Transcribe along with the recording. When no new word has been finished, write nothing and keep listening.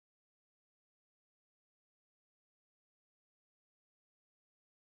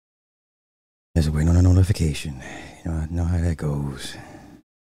Just waiting on a notification. You know, I know how that goes.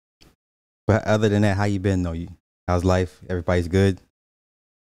 But other than that, how you been though? How's life? Everybody's good?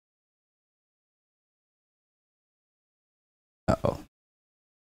 Uh-oh.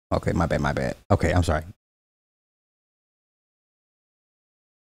 Okay, my bad. Okay, I'm sorry.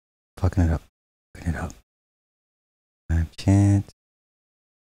 Fucking it up. Fucking it up. Live chat.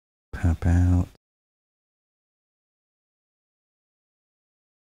 Pop out.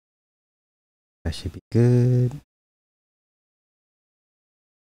 That should be good.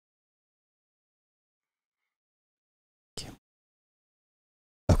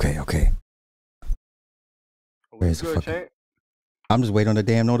 Okay. We Where's the good, fucking? champ? I'm just waiting on the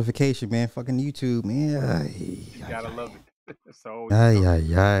damn notification, man. Fucking YouTube, man. You gotta love it. It's always Ay,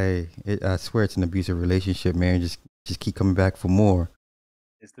 something. ay, ay. I swear it's an abusive relationship, man. Just keep coming back for more.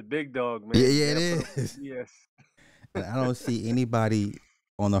 It's the big dog, Yeah, man. You yeah, it gotta put up with is. the BS. And I don't see anybody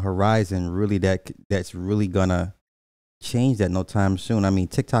on the horizon really that's really gonna change that no time soon. I mean,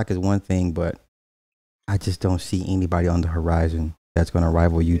 TikTok is one thing, but I just don't see anybody on the horizon that's gonna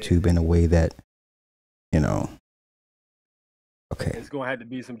rival Yeah. YouTube in a way that, you know. Okay. It's gonna have to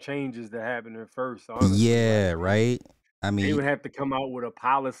be some changes that happen at first, honestly. Like Yeah, right. I they mean, would have to come out with a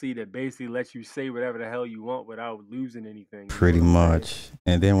policy that basically lets you say whatever the hell you want without losing anything. You know pretty what I'm saying? much.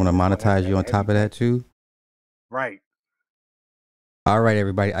 And then want to And it's gonna have to monetize you have on a heavy top of that back. too. Right. All right,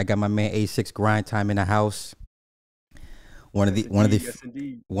 everybody. I got my man A6 Grind Time in the house. One of Yes, the one of the indeed. Yes,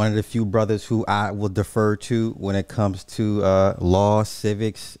 indeed. one of the few brothers who I will defer to when it comes to law,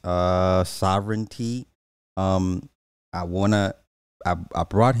 civics, sovereignty. Um, I wanna I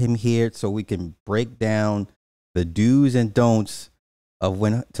brought him here so we can break down the do's and don'ts of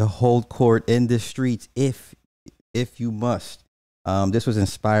when to hold court in the streets if you must. This was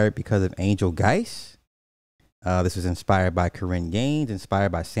inspired because of Angel Geis. This was inspired by Corinne Gaines,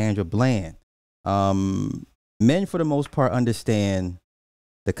 inspired by Sandra Bland. Um, Men, for the most part, understand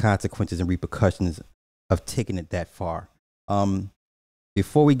the consequences and repercussions of taking it that far. Um,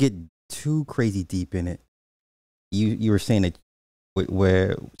 Before we get too crazy deep in it, you were saying that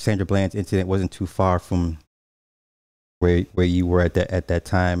where Sandra Bland's incident wasn't too far from where you were at that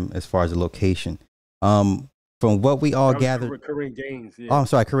time as far as the location. From what we all That was gathered. Corinne Gaines. Oh, Yeah. I'm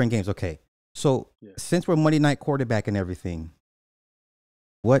sorry, Corinne Games. Okay, so Yeah. since we're Monday night quarterback and everything,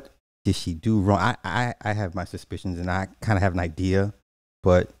 what did she do wrong? I have my suspicions and I kind of have an idea,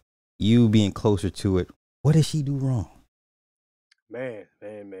 but you being closer to it, what did she do wrong? Man.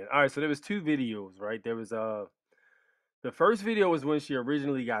 All right. So there was two videos, right? There was the first video was when she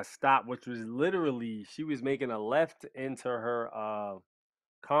originally got stopped, which was literally she was making a left into her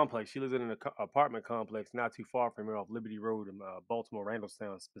complex. She lives in an apartment complex not too far from here off Liberty Road in Baltimore,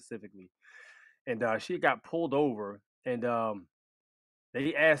 Randallstown specifically. And she got pulled over, and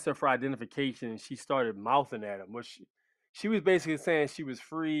they asked her for identification, and she started mouthing at them, which she was basically saying she was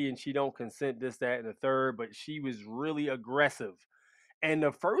free and she don't consent, this, that, and the third. But she was really aggressive. And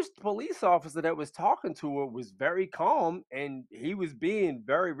the first police officer that was talking to her was very calm, and he was being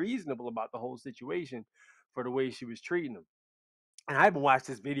very reasonable about the whole situation for the way she was treating him. And I haven't watched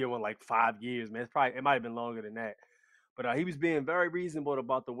this video in like 5 years, man. It might have been longer than that. But he was being very reasonable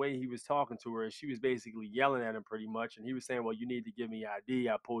about the way he was talking to her, and she was basically yelling at him pretty much. And he was saying, "Well, you need to give me ID.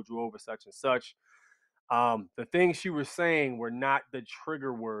 I pulled you over, such and such." The things she was saying were not the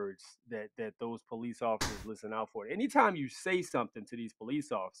trigger words that those police officers listen out for. Anytime you say something to these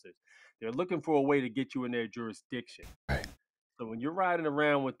police officers, they're looking for a way to get you in their jurisdiction. Right. So when you're riding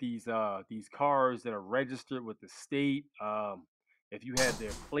around with these cars that are registered with the state, if you have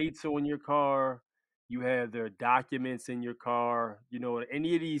their plates on your car, you have their documents in your car, you know,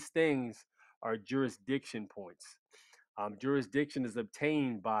 any of these things are jurisdiction points. Jurisdiction is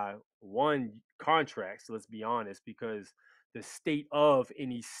obtained by one contracts. Let's be honest, because the state of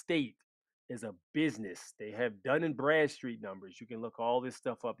any state is a business. They have Dun and Bradstreet numbers. You can look all this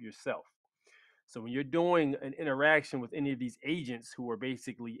stuff up yourself. So when you're doing an interaction with any of these agents who are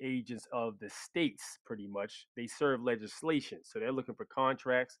basically agents of the states, pretty much, they serve legislation. So they're looking for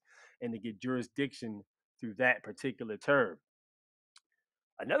contracts and to get jurisdiction through that particular term.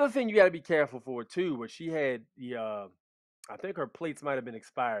 Another thing you got to be careful for too, was she had I think her plates might have been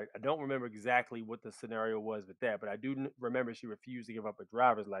expired. I don't remember exactly what the scenario was with that, but I do remember she refused to give up her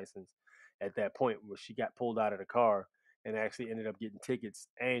driver's license at that point where she got pulled out of the car and actually ended up getting tickets,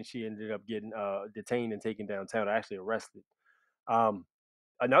 and she ended up getting detained and taken downtown, actually arrested. Um,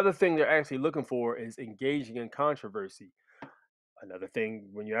 Another thing they're actually looking for is engaging in controversy. Another thing,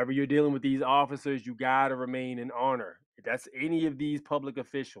 whenever you're dealing with these officers, you gotta remain in honor. If that's any of these public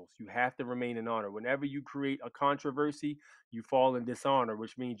officials, you have to remain in honor. Whenever you create a controversy, you fall in dishonor,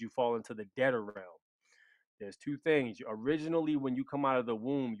 which means you fall into the debtor realm. There's two things. Originally, when you come out of the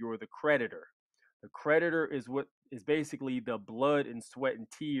womb, you're the creditor. The creditor is what is basically the blood and sweat and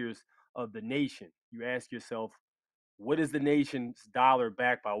tears of the nation. You ask yourself, what is the nation's dollar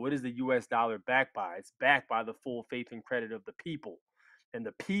backed by? What is the US dollar backed by? It's backed by the full faith and credit of the people. And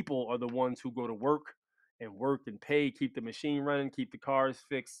the people are the ones who go to work and pay, keep the machine running, keep the cars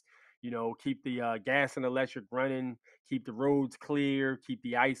fixed, keep the gas and electric running, keep the roads clear, keep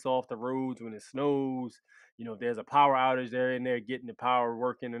the ice off the roads when it snows. If there's a power outage, they're in there getting the power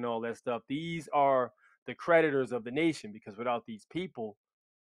working and all that stuff. These are the creditors of the nation, because without these people,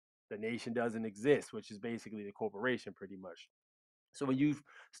 the nation doesn't exist, which is basically the corporation pretty much. So when you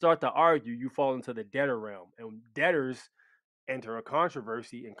start to argue, you fall into the debtor realm, and debtors enter a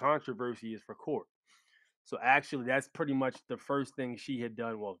controversy, and controversy is for court. So actually, that's pretty much the first thing she had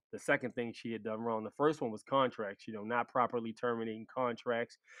done. Well, the second thing she had done wrong. The first one was contracts, not properly terminating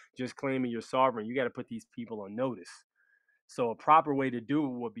contracts, just claiming you're sovereign. You got to put these people on notice. So a proper way to do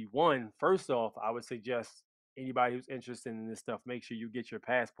it would be, one, first off, I would suggest anybody who's interested in this stuff, make sure you get your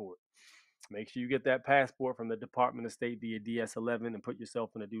passport. Make sure you get that passport from the Department of State via DS-11 and put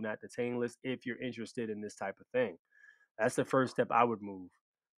yourself on a do not detain list if you're interested in this type of thing. That's the first step I would move.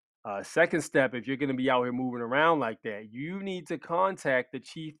 Second step, if you're going to be out here moving around like that, you need to contact the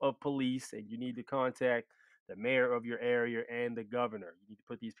chief of police, and you need to contact the mayor of your area and the governor. You need to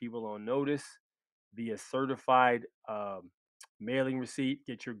put these people on notice via certified mailing receipt.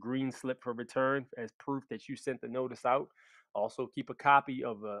 Get your green slip for return as proof that you sent the notice out. Also, keep a copy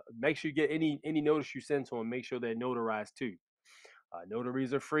of. Make sure you get any notice you send to them. Make sure they're notarized too.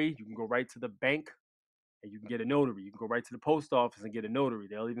 Notaries are free. You can go right to the bank and you can get a notary. You can go right to the post office and get a notary.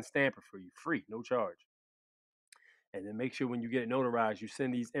 They'll even stamp it for you, free, no charge. And then make sure when you get it notarized, you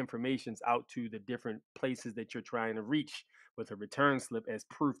send these informations out to the different places that you're trying to reach with a return slip as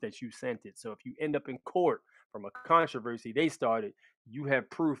proof that you sent it. So if you end up in court from a controversy they started, you have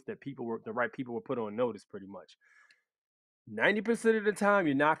proof that the right people were put on notice pretty much. 90% of the time,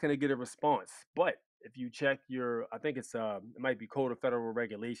 you're not going to get a response. But if you check I think it might be Code of Federal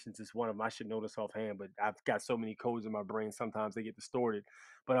Regulations. It's one of them. I should know this offhand, but I've got so many codes in my brain. Sometimes they get distorted.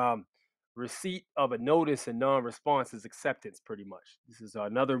 But receipt of a notice and non-response is acceptance pretty much. This is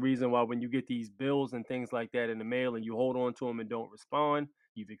another reason why when you get these bills and things like that in the mail and you hold on to them and don't respond,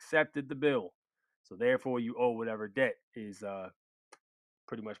 you've accepted the bill. So therefore, you owe whatever debt is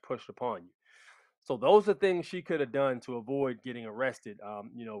pretty much pushed upon you. So those are things she could have done to avoid getting arrested.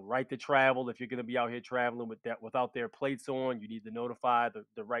 Right to travel. If you're going to be out here traveling without their plates on, you need to notify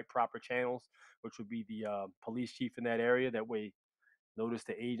the right proper channels, which would be the police chief in that area. That way, notice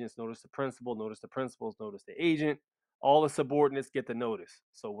the agents, notice the principal, notice the principals, notice the agent. All the subordinates get the notice.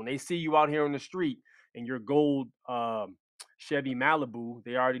 So when they see you out here on the street in your gold Chevy Malibu,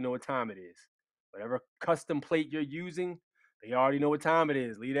 they already know what time it is. Whatever custom plate you're using, they already know what time it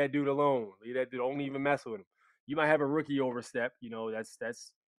is. Leave that dude alone. Leave that dude. Don't even mess with him. You might have a rookie overstep.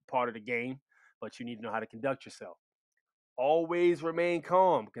 That's part of the game, but you need to know how to conduct yourself. Always remain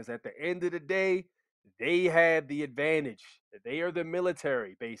calm, because at the end of the day, they have the advantage. They are the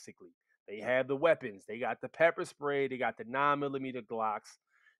military, basically. They have the weapons. They got the pepper spray. They got the 9mm Glocks.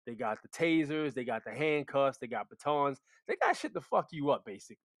 They got the tasers. They got the handcuffs. They got batons. They got shit to fuck you up,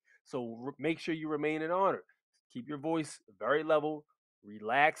 basically. So make sure you remain in honor. Keep your voice very level.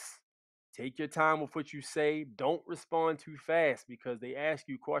 Relax. Take your time with what you say. Don't respond too fast, because they ask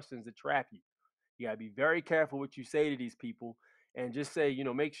you questions to trap you. You got to be very careful what you say to these people, and just say,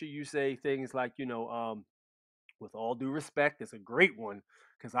 make sure you say things like, with all due respect. It's a great one,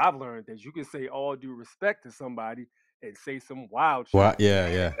 because I've learned that you can say all due respect to somebody and say some wild shit. Well,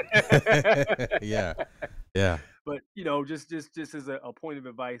 yeah, yeah. Yeah, yeah. But just as a point of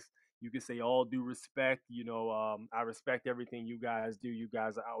advice, you can say all due respect. I respect everything you guys do. You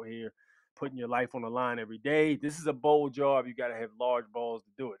guys are out here putting your life on the line every day. This is a bold job. You got to have large balls to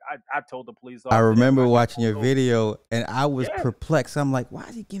do it. I told the police officer. I remember watching your video, and I was perplexed. I'm like, why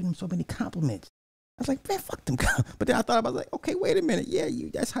is he giving him so many compliments? I was like, man, fuck them. But then I thought about, like, okay, wait a minute. Yeah,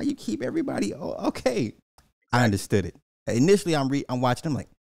 that's how you keep everybody. Oh, okay. I understood it. Initially, I'm watching them like,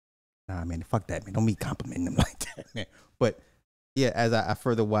 nah, man, fuck that, man. Don't be complimenting them like that, man. But yeah, as I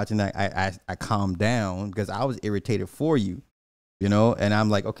further watching, I calmed down, because I was irritated for you, and I'm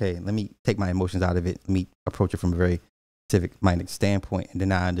like, okay, let me take my emotions out of it. Let me approach it from a very civic-minded standpoint. And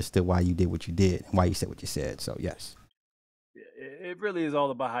then I understood why you did what you did and why you said what you said. So, yes. It really is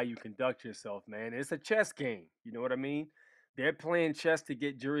all about how you conduct yourself, man. It's a chess game. You know what I mean? They're playing chess to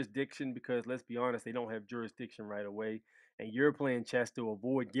get jurisdiction because let's be honest, they don't have jurisdiction right away, and you're playing chess to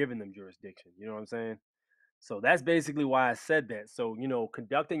avoid giving them jurisdiction. You know what I'm saying? So that's basically why I said that. So,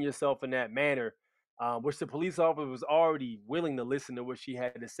 conducting yourself in that manner, which the police officer was already willing to listen to what she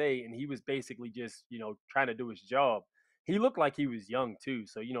had to say, and he was basically just, trying to do his job. He looked like he was young too.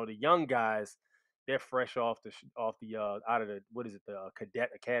 So, the young guys, they're fresh off the out of the what is it, the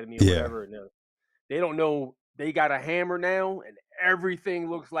cadet academy or Yeah. whatever, and they don't know they got a hammer now, and everything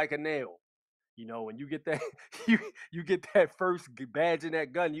looks like a nail. When you get that you you get that first badge in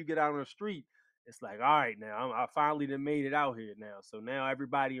that gun, you get out on the street. It's like, all right, now I finally done made it out here now. So now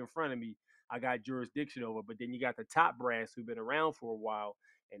everybody in front of me, I got jurisdiction over. But then you got the top brass who've been around for a while,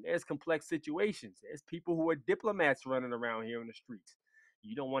 and there's complex situations. There's people who are diplomats running around here in the streets.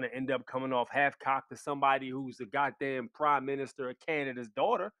 You don't want to end up coming off half cocked to somebody who's the goddamn prime minister of Canada's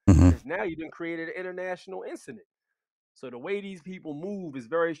daughter, Hmm. because now you've been created an international incident. So the way these people move is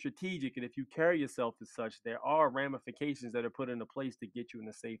very strategic, and if you carry yourself as such, there are ramifications that are put into place to get you in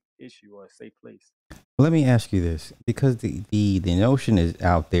a safe issue or a safe place. Let me ask you this, because the notion is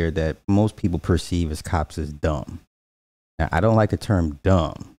out there that most people perceive as cops as dumb. Now, I don't like the term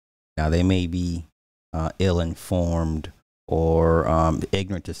dumb. Now, they may be ill-informed or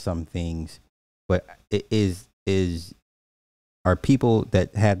ignorant to some things, but it is are people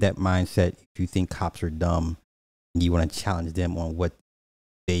that have that mindset. If you think cops are dumb, and you want to challenge them on what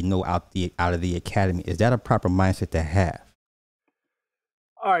they know out of the academy, is that a proper mindset to have?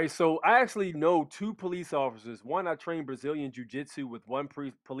 All right, so I actually know two police officers. One, I trained Brazilian Jiu Jitsu with one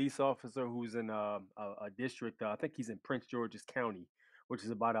police officer who's in a district. I think he's in Prince George's County, which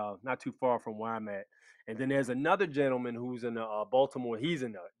is about not too far from where I'm at. And then there's another gentleman who's in Baltimore. He's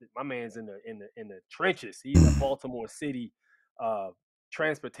in my man's in the trenches. He's a Baltimore City uh,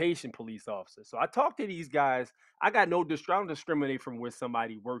 transportation police officer. So I talk to these guys. I got no I don't discriminate from where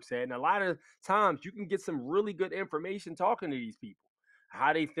somebody works at, and a lot of times you can get some really good information talking to these people,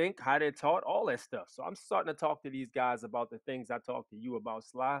 how they think, how they're taught, all that stuff. So I'm starting to talk to these guys about the things I talked to you about,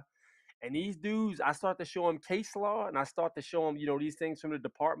 Sly. And these dudes, I start to show them case law, and I start to show them, these things from the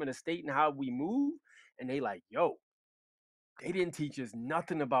Department of State and how we move. And they like, yo, they didn't teach us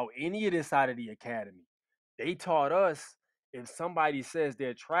nothing about any of this out of the academy. They taught us if somebody says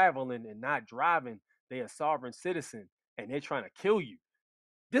they're traveling and not driving, they're a sovereign citizen and they're trying to kill you.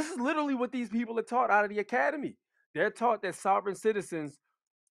 This is literally what these people are taught out of the academy. They're taught that sovereign citizens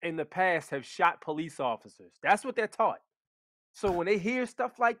in the past have shot police officers. That's what they're taught. So when they hear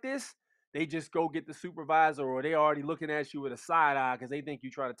stuff like this, they just go get the supervisor, or they already looking at you with a side eye because they think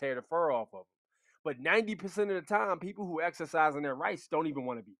you're trying to tear the fur off of them. But 90% of the time, people who exercising their rights don't even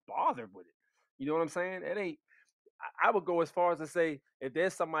want to be bothered with it. You know what I'm saying? It ain't. I would go as far as to say if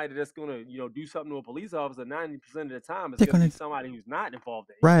there's somebody that's gonna, do something to a police officer, 90% of the time it's They're gonna be gonna somebody who's not involved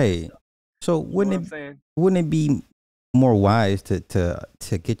in any of this right. stuff. So You know what I'm saying? wouldn't it be more wise to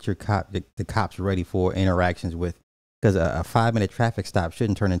get the cops ready for interactions with, because a 5 minute traffic stop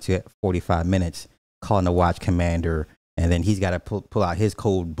shouldn't turn into 45 minutes calling the watch commander, and then he's got to pull out his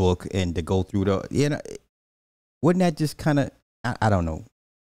code book and to go through wouldn't that just kind of, I don't know,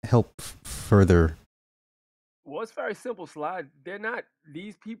 help further? Well, it's very simple, Slide. They're not.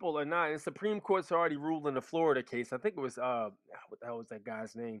 These people are not. And Supreme Court's already ruled in the Florida case. I think it was what the hell was that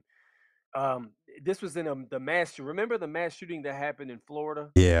guy's name? Um, this was in the mass. Remember the mass shooting that happened in Florida,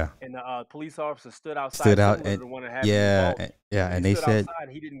 Yeah, and the police officer stood outside, stood out, similar to and the one that happened in yeah, Baltimore. yeah, He and they stood said outside.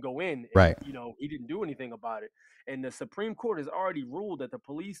 He didn't go in, and right, he didn't do anything about it. And the Supreme Court has already ruled that the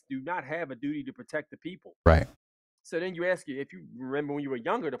police do not have a duty to protect the people. right, So then you ask you if you remember when you were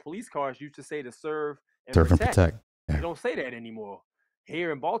younger, the police cars used to say to serve and serve and protect. protect. They Yeah, don't say that anymore.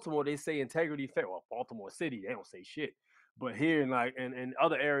 Here in Baltimore, they say integrity, fair. Well, Baltimore City, they don't say shit. But here in in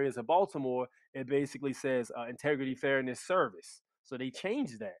other areas of Baltimore, it basically says integrity, fairness, service. So they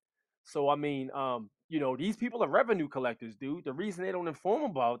changed that. So I mean, these people are revenue collectors, dude. The reason they don't inform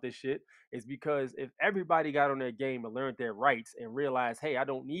about this shit is because if everybody got on their game and learned their rights and realized, hey, I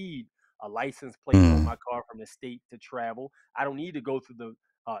don't need a license plate on mm, my car from the state to travel. I don't need to go through the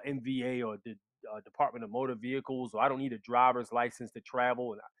MVA or the Department of Motor Vehicles, or I don't need a driver's license to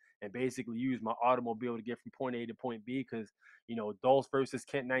travel and basically use my automobile to get from point A to point B. Because Dulles versus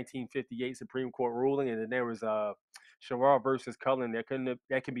Kent, 1958 Supreme Court ruling, and then there was Sherrod versus Cullen. There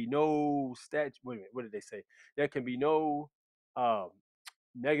can be no statute. Wait a minute, what did they say? There can be no. Um,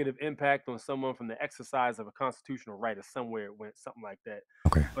 negative impact on someone from the exercise of a constitutional right, or somewhere it went something like that.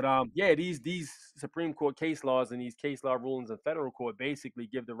 Okay. But yeah, these Supreme Court case laws and these case law rulings in federal court basically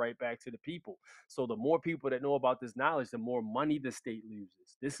give the right back to the people. So the more people that know about this knowledge, the more money the state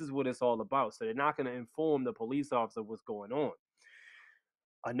loses. This is what it's all about. So they're not going to inform the police officer what's going on.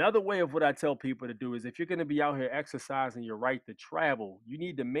 Another way of what I tell people to do is, if you're going to be out here exercising your right to travel, you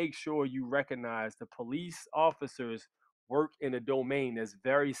need to make sure you recognize the police officers work in a domain that's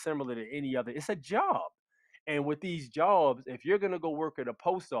very similar to any other. It's a job. And with these jobs, if you're going to go work at a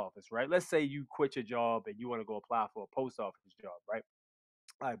post office, right? Let's say you quit your job and you want to go apply for a post office job, right?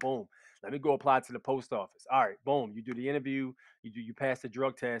 All right, boom. Let me go apply to the post office. All right, boom. You do the interview, you pass the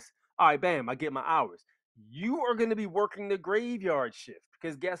drug test. All right, bam, I get my hours. You are going to be working the graveyard shift,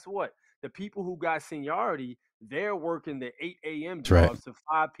 because guess what? The people who got seniority, they're working the 8 a.m. That's right. jobs to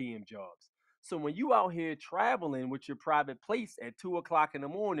 5 p.m. jobs. So when you out here traveling with your private plates at 2 o'clock in the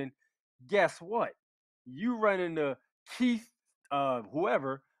morning, guess what? You run into Keith,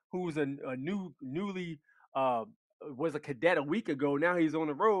 whoever, who's a newly uh, was a cadet a week ago. Now he's on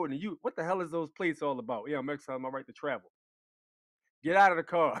the road, and you, what the hell is those plates all about? Yeah, I'm exercising my right to travel. Get out of the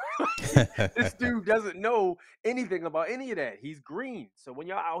car. This dude doesn't know anything about any of that. He's green. So when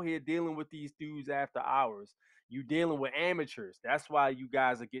y'all out here dealing with these dudes after hours, you dealing with amateurs. That's why you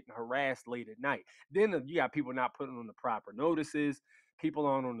guys are getting harassed late at night. Then you got people not putting on the proper notices. People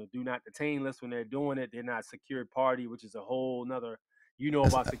aren't on the do not detain list when they're doing it. They're not secured party, which is a whole nother. You know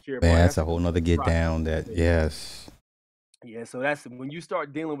That's, about secured man, party. that's That's a a whole nother complete get process. down. That yes. Yeah, so that's when you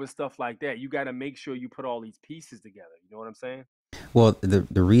start dealing with stuff like that, you got to make sure you put all these pieces together. You know what I'm saying? Well,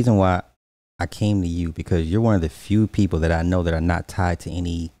 the reason why I came to you because you're one of the few people that I know that are not tied to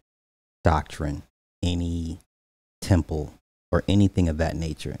any doctrine, any temple, or anything of that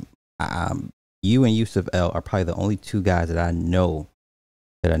nature. You and Yusuf L are probably the only two guys that I know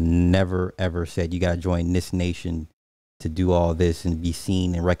that I never ever said you got to join this nation to do all this and be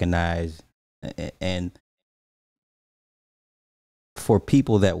seen and recognized. And for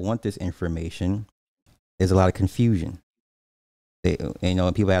people that want this information, there's a lot of confusion.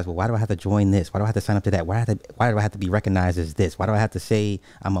 People ask, well, why do I have to join this? Why do I have to sign up to that? Why do I have to be recognized as this? Why do I have to say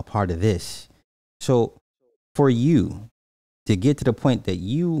I'm a part of this? So for you to get to the point that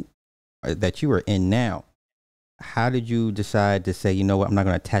you are in now, how did you decide to say, you know what, I'm not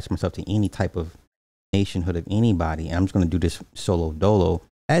going to attach myself to any type of nationhood of anybody, and I'm just going to do this solo dolo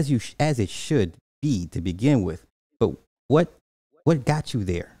as it should be to begin with? But what what got you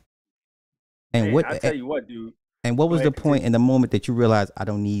there, and Man, I what tell you what, dude. and what Go was the ahead, point continue. in the moment that you realized I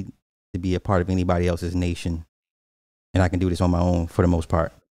don't need to be a part of anybody else's nation, and I can do this on my own for the most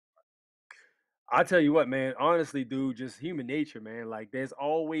part? I tell you what, man. Honestly, dude, just human nature, man. Like, there's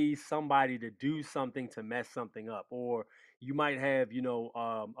always somebody to do something to mess something up, or you might have,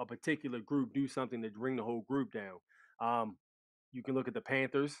 a particular group do something to bring the whole group down. Um, you can look at the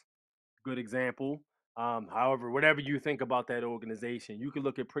Panthers. Good example. However, whatever you think about that organization, you can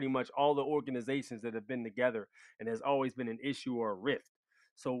look at pretty much all the organizations that have been together, and there's always been an issue or a rift.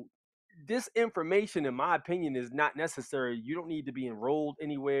 So, this information, in my opinion, is not necessary. You don't need to be enrolled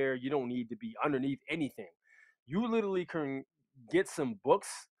anywhere. You don't need to be underneath anything. You literally can get some books,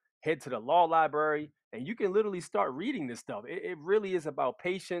 head to the law library, and you can literally start reading this stuff. It really is about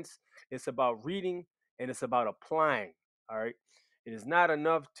patience. It's about reading, and it's about applying. All right. It is not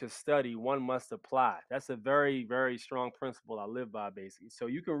enough to study, one must apply. That's a very, very strong principle I live by, basically. So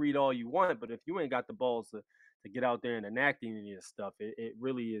you can read all you want, but if you ain't got the balls to get out there and enact any of this stuff, it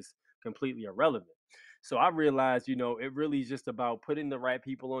really is completely irrelevant. So I realized, it really is just about putting the right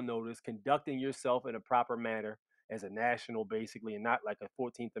people on notice, conducting yourself in a proper manner as a national, basically, and not like a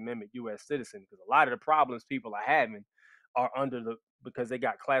 14th Amendment U.S. citizen. Because a lot of the problems people are having are because they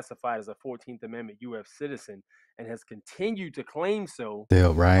got classified as a 14th Amendment U.S. citizen and has continued to claim so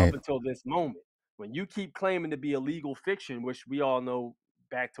Still, up right? until this moment. When you keep claiming to be a legal fiction, which we all know,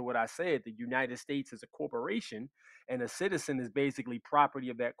 back to what I said, the United States is a corporation and a citizen is basically property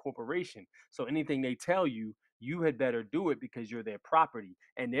of that corporation. So anything they tell you, you had better do it because you're their property.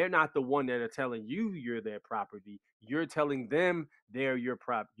 And they're not the one that are telling you you're their property. You're telling them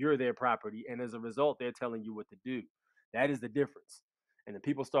you're their property. And as a result, they're telling you what to do. That is the difference. And then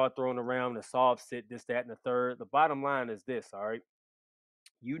people start throwing around the soft sit, this, that, and the third. The bottom line is this, all right?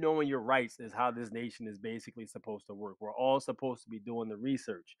 You knowing your rights is how this nation is basically supposed to work. We're all supposed to be doing the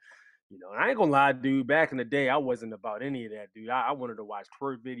research. And I ain't gonna lie, dude. Back in the day, I wasn't about any of that, dude. I wanted to watch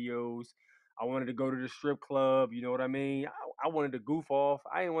twerk videos. I wanted to go to the strip club. You know what I mean? I wanted to goof off.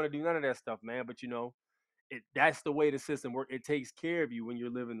 I didn't want to do none of that stuff, man. But that's the way the system works. It takes care of you when you're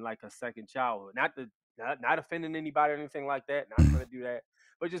living like a second childhood. Not to Not offending anybody or anything like that. Not trying to do that,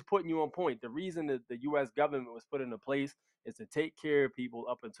 but just putting you on point. The reason that the U.S. government was put into place is to take care of people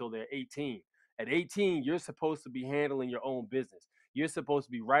up until they're 18. At 18, you're supposed to be handling your own business. You're supposed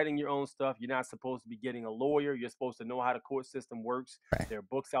to be writing your own stuff. You're not supposed to be getting a lawyer. You're supposed to know how the court system works. Right. There are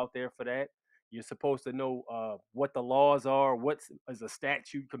books out there for that. You're supposed to know what the laws are, what is a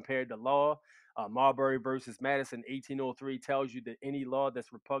statute compared to law. Marbury versus Madison, 1803, tells you that any law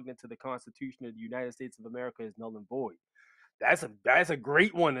that's repugnant to the Constitution of the United States of America is null and void. That's a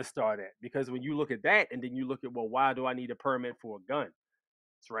great one to start at, because when you look at that and then you look at, well, why do I need a permit for a gun?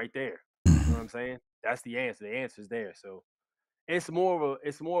 It's right there. You know what I'm saying? That's the answer. The answer's there. So it's more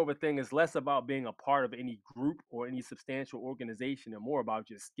of a thing. It's less about being a part of any group or any substantial organization, and more about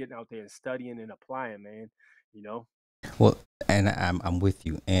just getting out there and studying and applying, man. You know? Well, and I'm with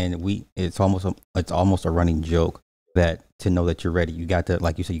you. And it's almost a running joke that to know that you're ready, you got to,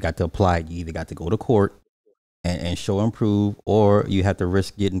 like you said, you got to apply. You either got to go to court and show and prove, or you have to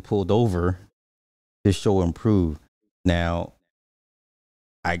risk getting pulled over to show and prove. Now,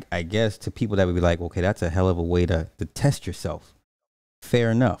 I guess to people that would be like, okay, that's a hell of a way to test yourself.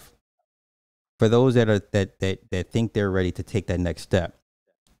 Fair enough. For those that think they're ready to take that next step,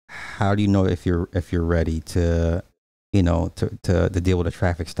 how do you know if you're ready to, to deal with a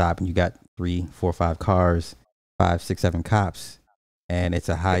traffic stop and you got 3, 4, 5 cars, 5, 6, 7 cops, and it's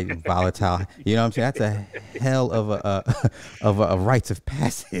a high volatile, you know what I'm saying? That's a hell of a rites of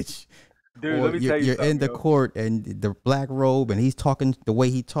passage. Dude, Or let me you're tell you you're in something, the yo. court and the black robe and he's talking the way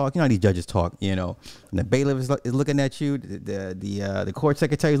he talks. You know how these judges talk, and the bailiff is looking at you. The court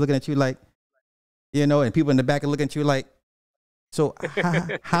secretary is looking at you like, and people in the back are looking at you like. So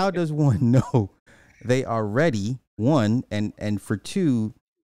how does one know they are ready? One, and for two,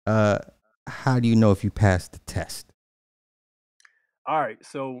 uh, how do you know if you passed the test? All right.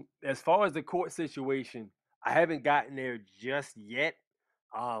 So as far as the court situation, I haven't gotten there just yet.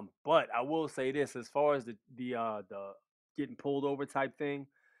 But I will say this: as far as the getting pulled over type thing,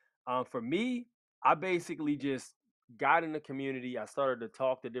 for me, I basically just got in the community. I started to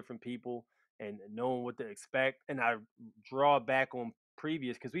talk to different people and knowing what to expect, and I draw back on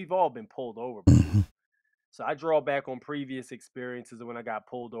previous, because we've all been pulled over before. Mhm. So I draw back on previous experiences of when I got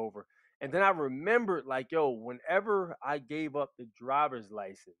pulled over. And then I remembered, like, yo, whenever I gave up the driver's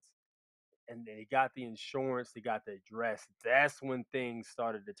license and they got the insurance, they got the address, that's when things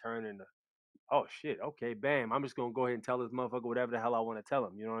started to turn into, oh shit, okay, bam. I'm just gonna go ahead and tell this motherfucker whatever the hell I want to tell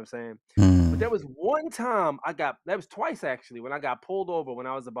him. You know what I'm saying? But Mm. there was one time that was twice actually, when I got pulled over when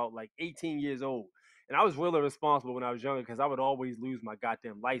I was about like 18 years old. And I was really responsible when I was younger because I would always lose my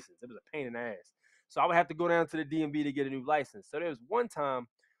goddamn license. It was a pain in the ass. So I would have to go down to the DMV to get a new license. So there was one time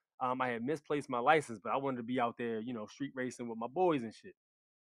I had misplaced my license, but I wanted to be out there, street racing with my boys and shit.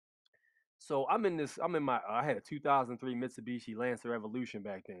 So I had a 2003 Mitsubishi Lancer Evolution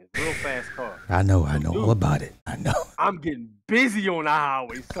back then, real fast car. I So, know all dude, about it. I know. I'm getting busy on the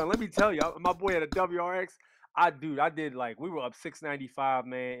highway, son. Let me tell you, my boy had a WRX. I did like we were up 695,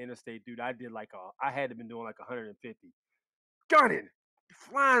 man, interstate, dude. I had to been doing like 150, gunning,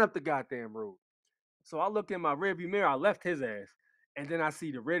 flying up the goddamn road. So I look in my rearview mirror. I left his ass, and then I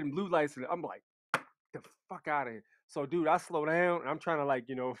see the red and blue lights, and I'm like, the fuck out of here. So, dude, I slow down, and I'm trying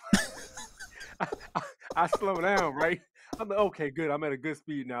to I, I slow down, right? I'm like, okay, good. I'm at a good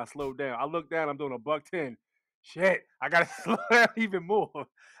speed now. I slowed down. I look down. I'm doing a buck 10. Shit, I gotta slow down even more.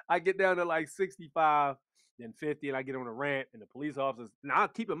 I get down to like 65, then 50, and I get on the ramp. And the police officers. Now,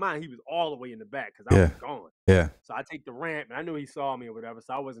 keep in mind, he was all the way in the back because I Yeah, was gone. yeah. So I take the ramp, and I knew he saw me or whatever,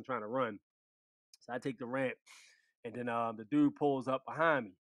 so I wasn't trying to run. So I take the ramp, and then the dude pulls up behind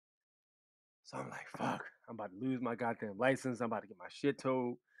me. So I'm like, fuck, I'm about to lose my goddamn license. I'm about to get my shit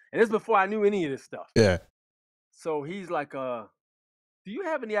towed. And this is before I knew any of this stuff. Yeah. So he's like, do you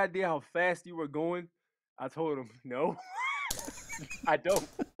have any idea how fast you were going? I told him, no, I don't.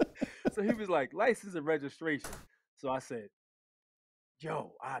 So he was like, license and registration. So I said,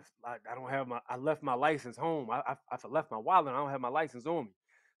 yo, I don't have I left my license home. I left my wallet and I don't have my license on me.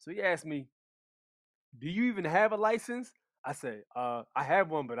 So he asked me, do you even have a license? I said, I have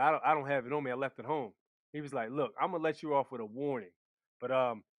one, but I don't have it on me. I left it home. He was like, look, I'm gonna let you off with a warning, but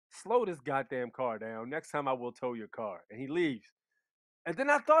slow this goddamn car down. Next time I will tow your car. And he leaves. And then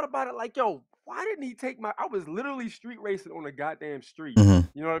I thought about it like, yo, why didn't he take I was literally street racing on a goddamn street. Hmm.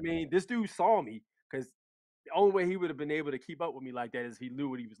 You know what I mean? This dude saw me because the only way he would have been able to keep up with me like that is he knew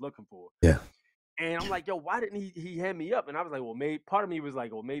what he was looking for. Yeah. And I'm like, yo, why didn't he hand me up? And I was like, well, maybe part of me was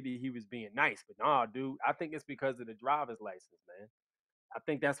like, well, maybe he was being nice, but nah, dude, I think it's because of the driver's license, man. I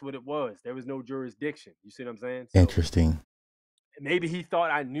think that's what it was. There was no jurisdiction. You see what I'm saying? So Interesting. maybe he thought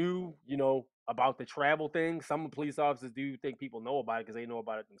I knew, about the travel thing. Some police officers do think people know about it because they know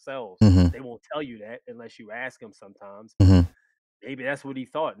about it themselves. Mm-hmm. They won't tell you that unless you ask them sometimes, but Mm-hmm. maybe that's what he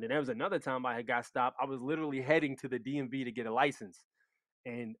thought. And then there was another time I had got stopped. I was literally heading to the DMV to get a license,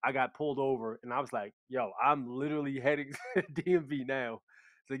 and I got pulled over, and I was like, "Yo, I'm literally heading to the DMV now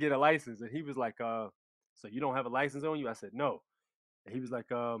to get a license." And he was like, so you don't have a license on you?" I said, "No." And he was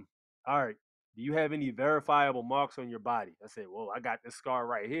like, all right, do you have any verifiable marks on your body?" I said, "Well, I got this scar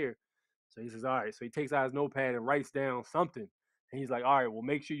right here." So he says, "All right." So he takes out his notepad and writes down something. And he's like, "All right, well,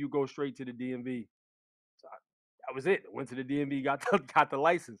 make sure you go straight to the DMV." So that was it. Went to the DMV, got the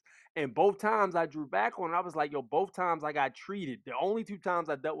license. And both times I drew back on it, I was like, yo, both times I got treated. The only two times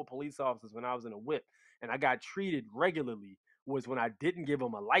I dealt with police officers when I was in a whip and I got treated regularly was when I didn't give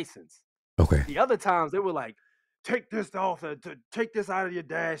them a license. Okay. The other times they were like, take this off, to take this out of your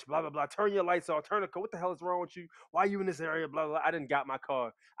dash, blah, blah, blah. Turn your lights off, turn the car. What the hell is wrong with you? Why are you in this area? Blah, blah, blah. I didn't got my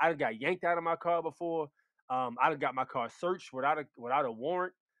car. I done got yanked out of my car before. I done got my car searched without a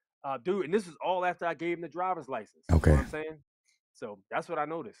warrant. Dude, and this was all after I gave him the driver's license. You know what Okay. I'm saying? So that's what I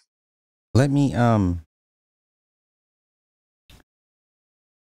noticed. Let me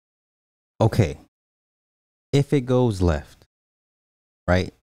okay. If it goes left,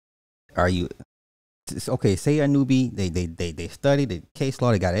 right? Are you okay? Say a newbie, they study the case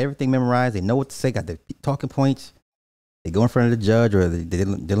law, they got everything memorized, they know what to say, got the talking points. They go in front of the judge or they're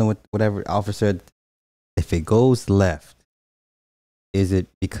dealing with whatever officer. If it goes left, is it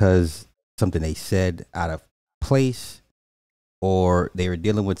because something they said out of place, or they were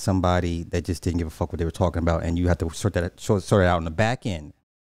dealing with somebody that just didn't give a fuck what they were talking about, and you have to sort it out on the back end?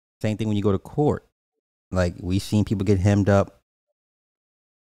 Same thing when you go to court. Like, we've seen people get hemmed up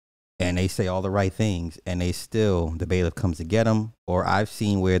and they say all the right things and they still, the bailiff comes to get them. Or I've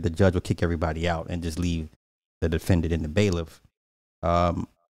seen where the judge will kick everybody out and just leave the defendant and the bailiff. Um,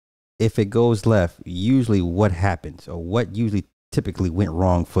 if it goes left, usually what happens, or what usually typically went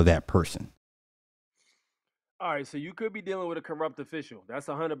wrong for that person? All right, so you could be dealing with a corrupt official. That's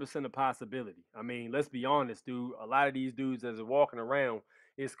 100% a possibility. I mean, let's be honest, dude. A lot of these dudes as they're walking around,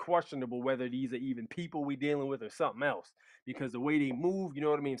 it's questionable whether these are even people we dealing with or something else. Because the way they move, you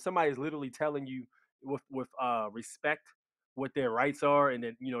know what I mean? Somebody's literally telling you with respect what their rights are, and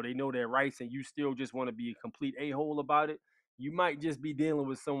that they know their rights, and you still just want to be a complete a-hole about it. You might just be dealing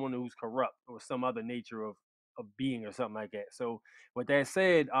with someone who's corrupt or some other nature of being or something like that. So with that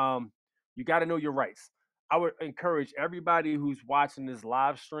said, you got to know your rights. I would encourage everybody who's watching this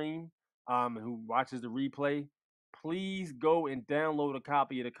live stream, who watches the replay, please go and download a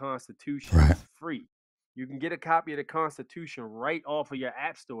copy of the Constitution. Right. It's free. You can get a copy of the Constitution right off of your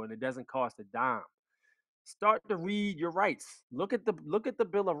app store, and it doesn't cost a dime. Start to read your rights. Look at the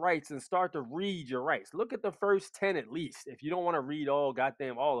Bill of Rights and start to read your rights. Look at the first 10 at least. If you don't want to read all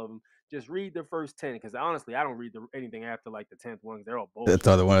of them, just read the first 10. Because honestly, I don't read anything after like the 10th ones. They're all That's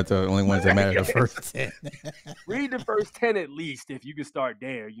bullshit. the only ones that matter. The first 10. Read the first 10 at least if you can start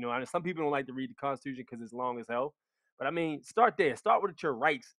there. Some people don't like to read the Constitution because it's long as hell. But I mean, start there. Start with your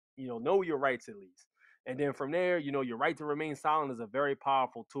rights. Know your rights at least. And then from there, your right to remain silent is a very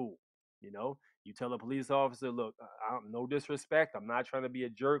powerful tool. You tell a police officer, look, no disrespect. I'm not trying to be a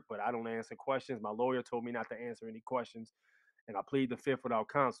jerk, but I don't answer questions. My lawyer told me not to answer any questions, and I plead the fifth without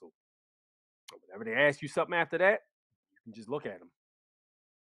counsel. Whenever they ask you something after that, you can just look at them.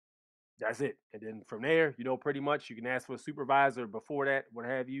 That's it. And then from there, pretty much you can ask for a supervisor before that, what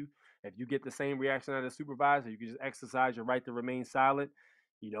have you. If you get the same reaction out of the supervisor, you can just exercise your right to remain silent,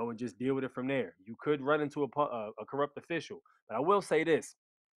 and just deal with it from there. You could run into a corrupt official. But I will say this,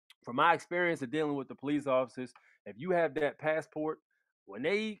 from my experience of dealing with the police officers, if you have that passport, when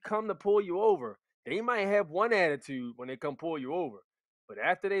they come to pull you over, they might have one attitude when they come pull you over. But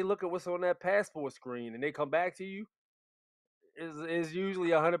after they look at what's on that passport screen and they come back to you, is usually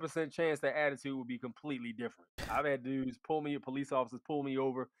 100% chance that attitude will be completely different. I've had police officers pull me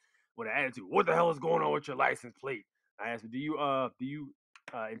over with an attitude. What the hell is going on with your license plate? I asked them, do you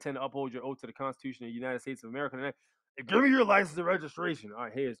intend to uphold your oath to the Constitution of the United States of America? And give me your license and registration. All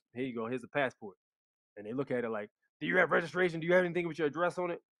right, here you go. Here's the passport. And they look at it like, do you have registration? Do you have anything with your address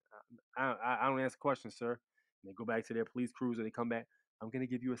on it? I don't answer questions, sir. And they go back to their police cruiser. They come back. I'm gonna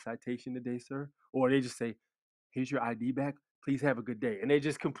give you a citation today, sir. Or they just say, here's your ID back. Please have a good day. And they're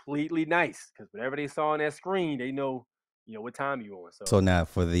just completely nice because whatever they saw on that screen, they know, what time you on. So So now,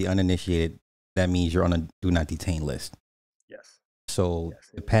 for the uninitiated, that means you're on a do not detain list. yes, So yes,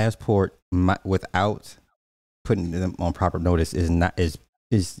 the it is. passport, without putting them on proper notice, is not is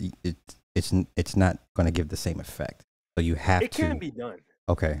it's not going to give the same effect. So you have It can to. be done.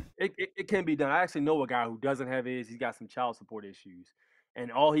 Okay. It can be done. I actually know a guy who doesn't have his. He's got some child support issues,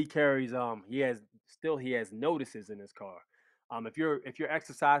 and all he carries, he has notices in his car. If you're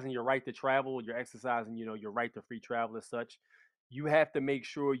exercising your right to travel, you're exercising, your right to free travel as such. You have to make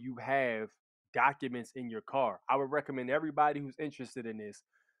sure you have documents in your car. I would recommend everybody who's interested in this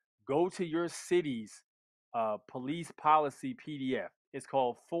go to your city's police policy PDF. It's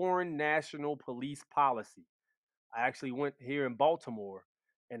called Foreign National Police Policy. I actually went here in Baltimore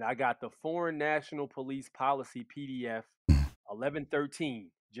and I got the Foreign National Police Policy PDF 1113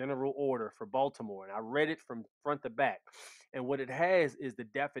 General Order for Baltimore. And I read it from front to back. And what it has is the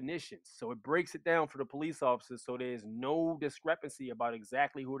definitions. So it breaks it down for the police officers so there's no discrepancy about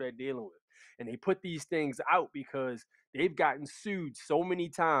exactly who they're dealing with. And they put these things out because they've gotten sued so many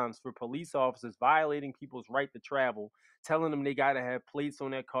times for police officers violating people's right to travel, telling them they got to have plates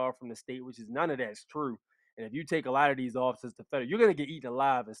on their car from the state, which is none of that's true. And if you take a lot of these officers to federal, you're gonna get eaten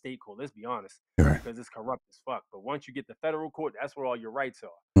alive in state court. Let's be honest, Right. because it's corrupt as fuck. But once you get to federal court, that's where all your rights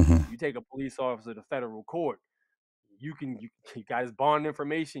are. Hmm. You take a police officer to federal court, you got his bond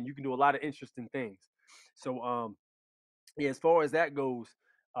information. You can do a lot of interesting things. So yeah, as far as that goes,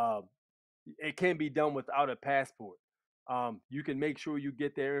 uh, it can be done without a passport. You can make sure you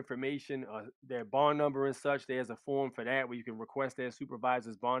get their information, their bond number and such. There's a form for that where you can request their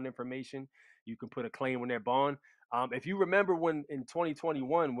supervisor's bond information. You can put a claim on their bond. If you remember when in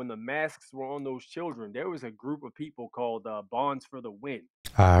 2021, when the masks were on those children, there was a group of people called Bonds for the Win.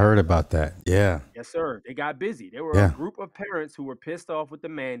 I heard about that. Yeah. Yes, sir. They got busy. There were a Yeah. group of parents who were pissed off with the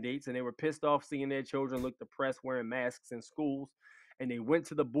mandates and they were pissed off seeing their children look depressed wearing masks in schools. And they went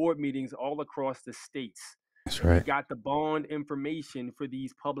to the board meetings all across the states That's and they right. got the bond information for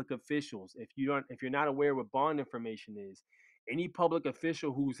these public officials. If you're not aware what bond information is, any public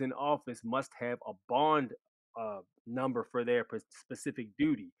official who's in office must have a bond number for their specific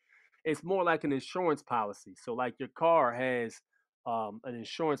duty. It's more like an insurance policy. So like your car has an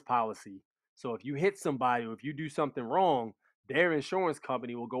insurance policy. So if you hit somebody or if you do something wrong, their insurance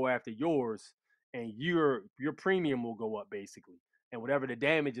company will go after yours, and your premium will go up basically, and whatever the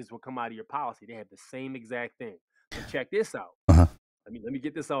damages will come out of your policy. They have the same exact thing. But check this out. Uh-huh. Let me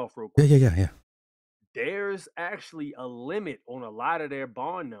get this off real Yeah, quick. yeah, yeah, yeah. There's actually a limit on a lot of their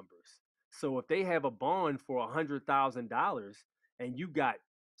bond numbers. So if they have a bond for $100,000 and you got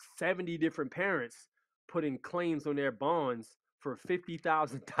 70 different parents putting claims on their bonds for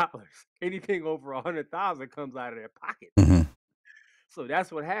 $50,000, anything over 100,000 comes out of their pocket. Hmm. So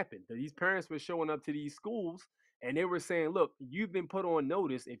that's what happened. These parents were showing up to these schools and they were saying, look, you've been put on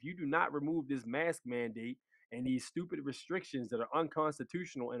notice. If you do not remove this mask mandate and these stupid restrictions that are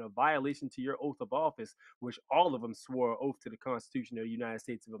unconstitutional and a violation to your oath of office, which all of them swore an oath to the Constitution of the United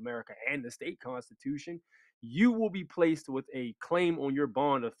States of America and the state constitution, you will be placed with a claim on your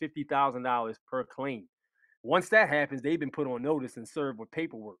bond of $50,000 per claim. Once that happens, they've been put on notice and served with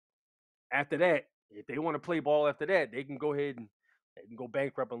paperwork. After that, if they want to play ball after that, they can go ahead and they can go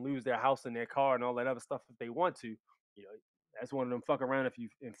bankrupt and lose their house and their car and all that other stuff if they want to. You know, that's one of them fuck around if you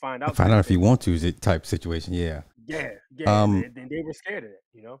and find out Find out type if you things. want to is it type situation. Yeah. Yeah, yeah. Um, They were scared of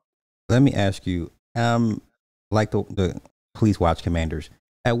that. Let me ask you, like the police watch commanders,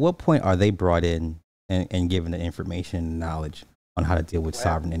 at what point are they brought in and given the information and knowledge on how to deal with Well,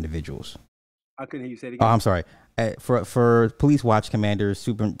 sovereign individuals? I couldn't hear you say it Oh, again. I'm sorry. For police watch commanders,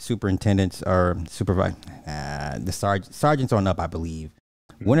 superintendents, or supervise the sergeants on up, I believe.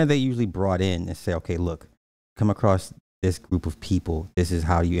 When Mhm. are they usually brought in and say, okay, look, come across this group of people. This is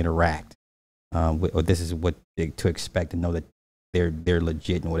how you interact, or this is what to expect and know that they're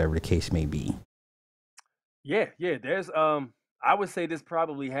legit and whatever the case may be. Yeah, yeah. I would say this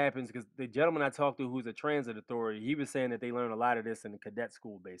probably happens because the gentleman I talked to, who's a transit authority, he was saying that they learn a lot of this in the cadet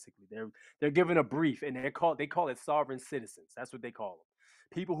school. Basically, they're given a brief, and they call it sovereign citizens. That's what they call them.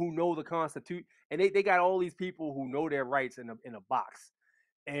 People who know the Constitution, and they got all these people who know their rights in a box.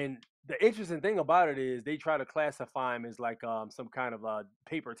 And the interesting thing about it is they try to classify them as like some kind of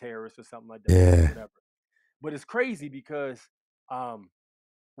paper terrorist or something like that, Yeah. whatever. But it's crazy because um,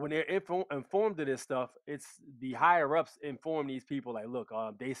 when they're informed of this stuff, it's the higher ups inform these people like, look,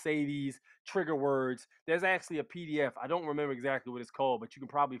 they say these trigger words. There's actually a PDF. I don't remember exactly what it's called, but you can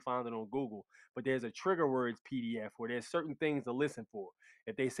probably find it on Google. But there's a trigger words PDF where there's certain things to listen for.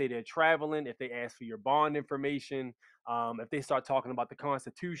 If they say they're traveling, if they ask for your bond information, if they start talking about the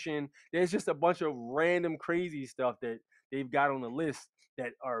Constitution, there's just a bunch of random crazy stuff that they've got on the list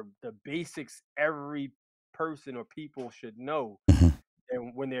that are the basics every person or people should know. Mhm.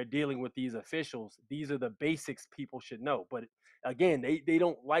 And when they're dealing with these officials, these are the basics people should know. But again, they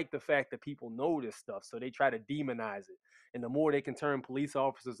don't like the fact that people know this stuff, so they try to demonize it. And the more they can turn police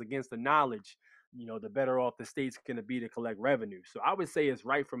officers against the knowledge, the better off the state's going to be to collect revenue. So I would say it's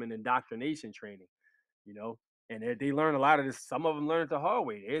right from an indoctrination training, you know. And they learn a lot of this. Some of them learn it the hard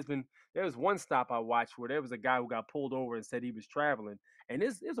way. There was one stop I watched where there was a guy who got pulled over and said he was traveling, and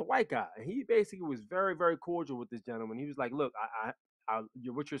this is a white guy, and he basically was very, very cordial with this gentleman. He was like, "Look,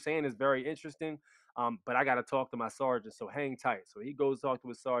 what you're saying is very interesting, but I got to talk to my sergeant, so hang tight." So he goes to talk to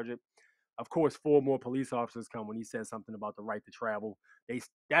his sergeant. Of course, 4 more police officers come when he says something about the right to travel.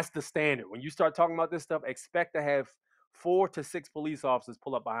 That's the standard. When you start talking about this stuff, expect to have 4 to 6 police officers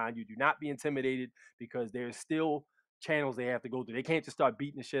pull up behind you. Do not be intimidated because there's still channels they have to go through. They can't just start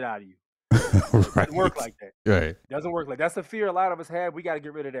beating the shit out of you. It doesn't work like that. Right. It doesn't work like that's a fear a lot of us have. We got to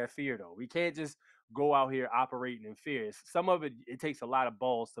get rid of that fear though. We can't just go out here operating in fear. Some of it takes a lot of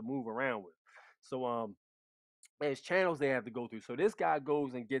balls to move around with. So there's channels they have to go through. So this guy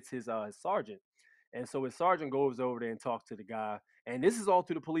goes and gets his sergeant. And so his sergeant goes over there and talks to the guy. And this is all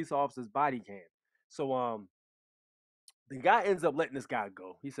through the police officer's body cam. So the guy ends up letting this guy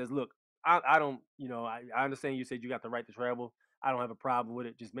go. He says, "Look, I don't, I understand you said you got the right to travel. I don't have a problem with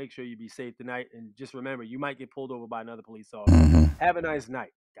it. Just make sure you be safe tonight. And just remember, you might get pulled over by another police officer. Mm-hmm. Have a nice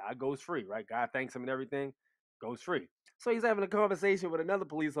night." Guy goes free, right? Guy thanks him and everything, goes free. So he's having a conversation with another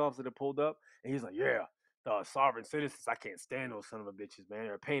police officer that pulled up, and he's like, "Yeah, the sovereign citizens, I can't stand those son of a bitches, man.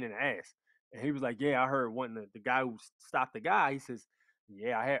 They're a pain in the ass." And he was like, "Yeah, I heard one, the guy who stopped the guy, he says,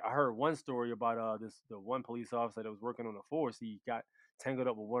 yeah, I heard one story about the one police officer that was working on the force. He got tangled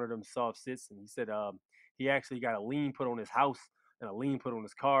up with one of them soft sits, and he said he actually got a lien put on his house and a lien put on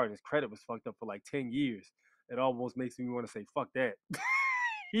his car, and his credit was fucked up for like 10 years. It almost makes me want to say fuck that."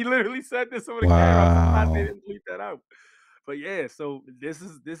 He literally said this over the camera. I'm surprised they didn't bleep that out. But yeah, so this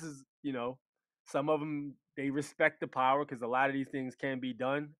is some of them, they respect the power because a lot of these things can be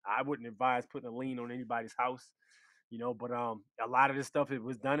done. I wouldn't advise putting a lien on anybody's house. But a lot of this stuff, it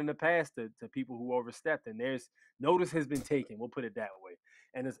was done in the past to people who overstepped, and there's notice has been taken. We'll put it that way.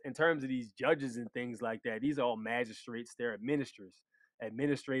 And in terms of these judges and things like that, these are all magistrates. They're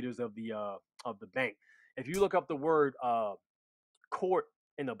administrators of the bank. If you look up the word court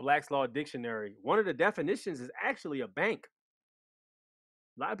in the Black's Law Dictionary, one of the definitions is actually a bank.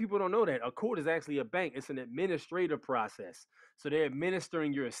 A lot of people don't know that. A court is actually a bank. It's an administrative process. So they're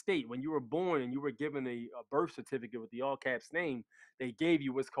administering your estate. When you were born and you were given a birth certificate with the all caps name, they gave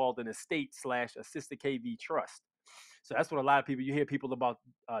you what's called an estate/assisted KV trust. So that's what a lot of people, you hear people about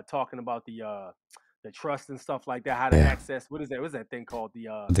talking about the trust and stuff like that, how to access, what is that thing called?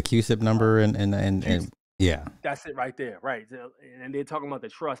 The QSIP number and yeah. That's it right there, right. And they're talking about the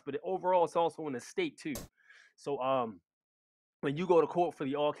trust, but overall it's also an estate too. So when you go to court for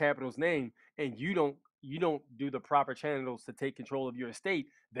the all capitals name and you don't do the proper channels to take control of your estate,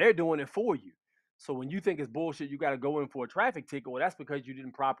 they're doing it for you. So when you think it's bullshit, you got to go in for a traffic ticket. Well, that's because you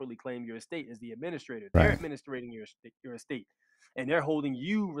didn't properly claim your estate as the administrator. Right. They're administrating your estate, and they're holding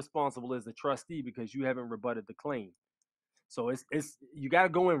you responsible as the trustee because you haven't rebutted the claim. So it's you got to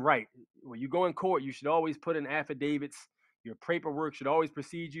go in right. When you go in court, you should always put in affidavits. Your paperwork should always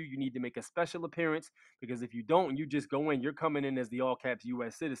precede you. You need to make a special appearance because if you don't, you just go in, you're coming in as the all caps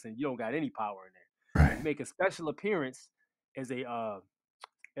U.S. citizen. You don't got any power in there. Right. You make a special appearance as a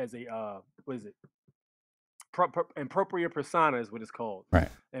what is it? Impropria persona is what it's called. Right.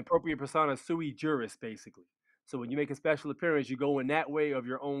 Impropria persona sui juris, basically. So when you make a special appearance, you go in that way of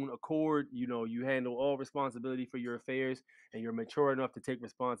your own accord. You handle all responsibility for your affairs, and you're mature enough to take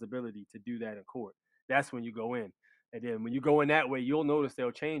responsibility to do that in court. That's when you go in. And then when you go in that way, you'll notice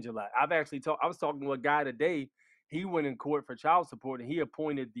they'll change a lot. I was talking to a guy today. He went in court for child support, and he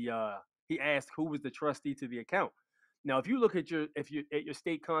appointed he asked who was the trustee to the account. Now, if you look at your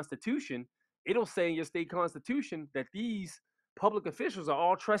state constitution, it'll say in your state constitution that these public officials are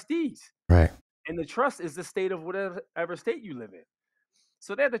all trustees. Right. And the trust is the state of whatever state you live in.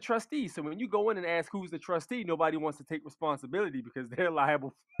 So they're the trustees. So when you go in and ask who's the trustee, nobody wants to take responsibility because they're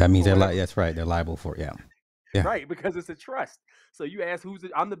liable. That means that's right. They're liable for it. Yeah. Right, because it's a trust. So you ask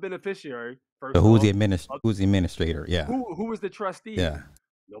I'm the beneficiary. First so who's the administrator? Yeah. Who is the trustee? Yeah.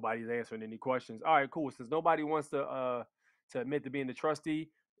 Nobody's answering any questions. All right, cool. Since nobody wants to admit to being the trustee,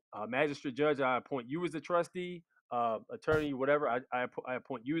 magistrate judge, I appoint you as the trustee. Attorney, whatever, I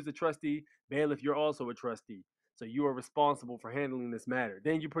appoint you as the trustee. Bailiff, you're also a trustee. So you are responsible for handling this matter.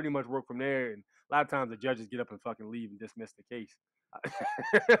 Then you pretty much work from there. And a lot of times the judges get up and fucking leave and dismiss the case.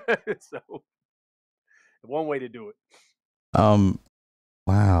 So one way to do it.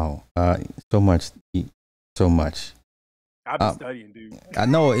 Wow. So much. I've been studying, dude. I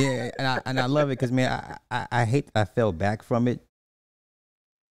know, yeah, and I love it because man, I hate I fell back from it,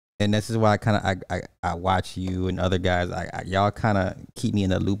 and this is why I kind of I watch you and other guys. Y'all kind of keep me in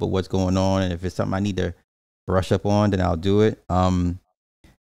the loop of what's going on, and if it's something I need to brush up on, then I'll do it.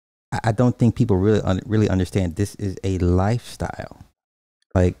 I don't think people really understand this is a lifestyle.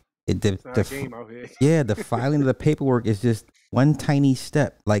 Like it, It's not a game out here. yeah, the filing of the paperwork is just one tiny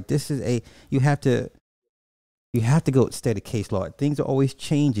step. Like this is a you have to go study case law. Things are always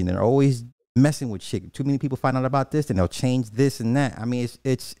changing. They're always messing with shit. Too many people find out about this, and they'll change this and that. I mean,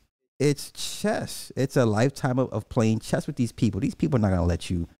 it's chess. It's a lifetime of playing chess with these people. These people are not gonna let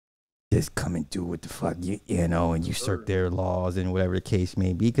you just come and do what the fuck you know and usurp their laws and whatever the case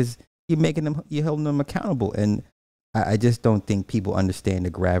may be because you're holding them accountable. And I just don't think people understand the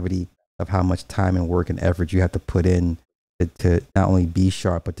gravity of how much time and work and effort you have to put in to not only be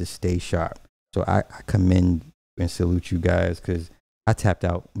sharp but to stay sharp. So I commend and salute you guys because I tapped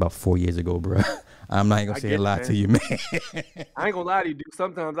out about 4 years ago, bro. I'm not gonna say a lot to you, man. I ain't gonna lie to you, dude.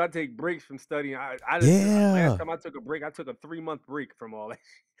 Sometimes I take breaks from studying. Last Yeah, time I took a break, I took a 3-month break from all that.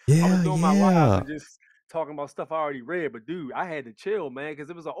 I was yeah, doing my wives yeah. and just talking about stuff I already read, but dude, I had to chill, man,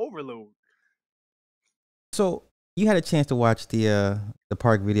 because it was an overload. So you had a chance to watch the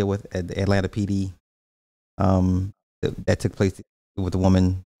park video with the Atlanta PD that took place with the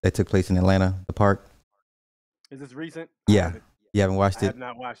woman that took place in Atlanta, the park. Is this recent? I Yeah, haven't. you haven't I watched it. have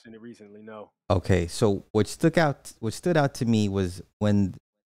not watched it recently. No. Okay, so what stood out to me was when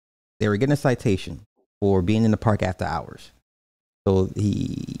they were getting a citation for being in the park after hours. So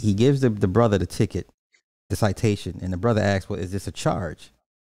he gives the brother the ticket, the citation, and the brother asks, "Well, is this a charge?"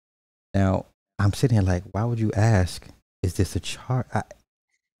 Now I'm sitting here like, why would you ask? Is this a charge?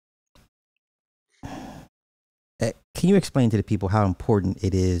 Can you explain to the people how important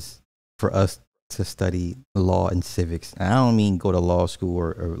it is for us to study law and civics? And I don't mean go to law school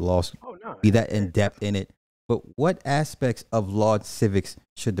or Oh no. be that in Yeah, depth in it, but what aspects of law and civics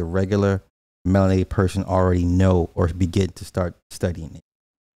should the regular melanated person already know or begin to start studying it?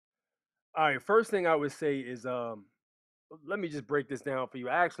 all right. First thing I would say is let me just break this down for you.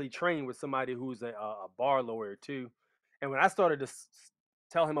 I actually trained with somebody who's a bar lawyer too, and when I started to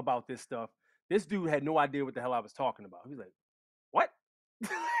tell him about this stuff, this dude had no idea what the hell I was talking about. He was like, "What?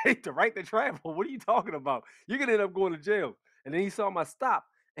 The right to travel? What are you talking about? You're gonna end up going to jail." And then he saw my stop,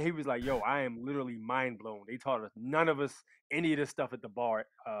 and he was like, "Yo, I am literally mind blown. They taught us none of us any of this stuff at the bar,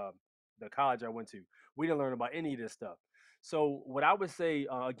 the college I went to. We didn't learn about any of this stuff." So what I would say,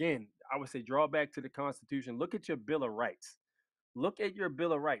 again, I would say draw back to the Constitution. Look at your Bill of Rights. Look at your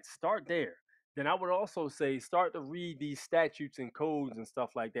Bill of Rights. Start there. Then I would also say start to read these statutes and codes and stuff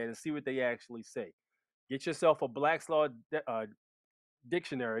like that and see what they actually say. Get yourself a Black's Law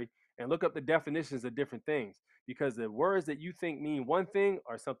dictionary and look up the definitions of different things because the words that you think mean one thing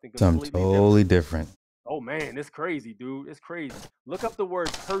are something Something completely totally different. different. Oh man, it's crazy, dude. It's crazy. Look up the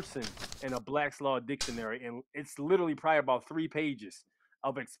word person in a Black's Law dictionary, and it's literally probably about 3 pages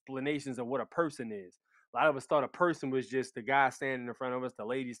of explanations of what a person is. A lot of us thought a person was just the guy standing in front of us, the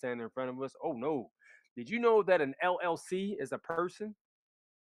lady standing in front of us. Oh no. Did you know that an LLC is a person?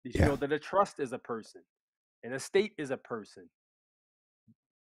 Did you Yeah. know that a trust is a person? An estate is a person?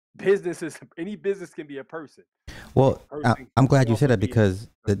 Business is any business can be a person. A Well, person I'm can glad you said also that be because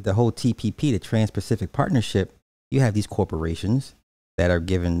the whole TPP, the Trans Pacific Partnership, you have these corporations that are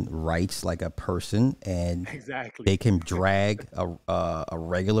given rights like a person, and exactly. they can drag a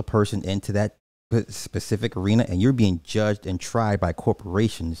regular person into that specific arena, and you're being judged and tried by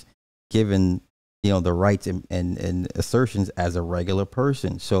corporations, given the rights and assertions as a regular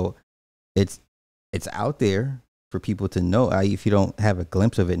person. So it's it's out there for people to know. If you don't have a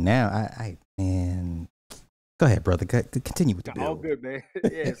glimpse of it now, man, go ahead, brother. Continue with the All bill. good, man.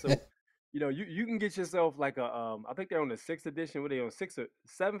 Yeah, so you can get yourself like a I think they're on the sixth edition. What are they on, sixth or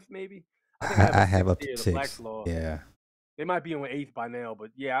seventh maybe? I think I have a I have sixth up to here, the Black's six. Law. Yeah. They might be on eighth by now,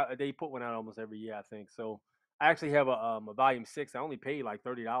 but yeah, they put one out almost every year, I think. So I actually have a volume six. I only paid like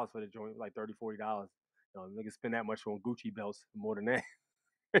 $30 for the joint, like $30-$40. Niggas spend that much on Gucci belts more than that.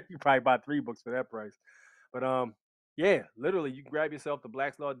 You probably buy 3 books for that price. But yeah, literally, you grab yourself the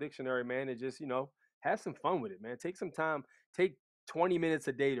Black's Law Dictionary, man, and just have some fun with it, man. Take some time. Take 20 minutes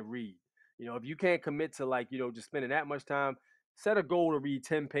a day to read. If you can't commit to like just spending that much time, set a goal to read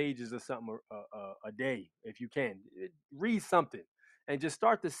 10 pages or something a day if you can. Read something and just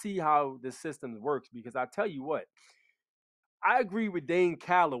start to see how the system works. Because I tell you what, I agree with Dane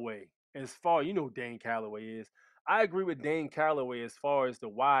Calloway as far who Dane Calloway is. I agree with Dane Calloway as far as the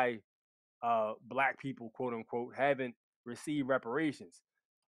why black people, quote unquote, haven't received reparations.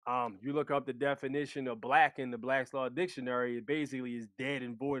 You look up the definition of black in the Black's Law Dictionary, it basically is dead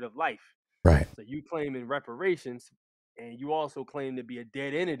and void of life. Right. So you claiming reparations. and you also claim to be a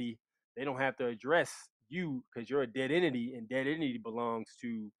dead entity, they don't have to address you because you're a dead entity, and dead entity belongs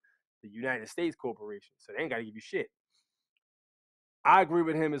to the United States Corporation. So they ain't got to give you shit. I agree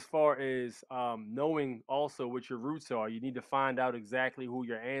with him as far as knowing also what your roots are. You need to find out exactly who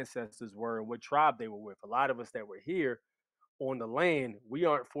your ancestors were and what tribe they were with. A lot of us that were here on the land, we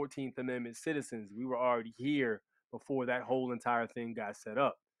aren't 14th Amendment citizens. We were already here before that whole entire thing got set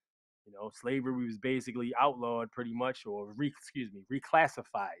up. You know, slavery was basically outlawed pretty much, or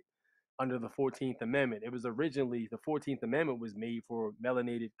reclassified under the 14th Amendment. It was originally, the 14th Amendment was made for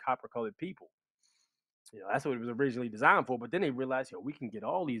melanated, copper colored people. You know, that's what it was originally designed for. But then they realized, yo, we can get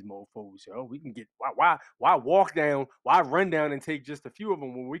all these mofos, yo. We can get why walk down, why run down and take just a few of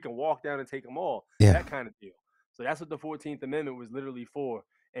them when we can walk down and take them all? Yeah. That kind of deal. So that's what the 14th Amendment was literally for.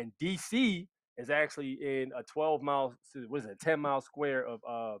 And DC is actually in a 12-mile, what is it, 10-mile square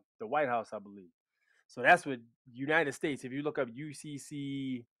of the White House, I believe. So that's what United States. If you look up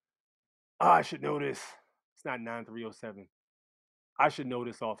UCC, I should know this. It's not 9307. I should know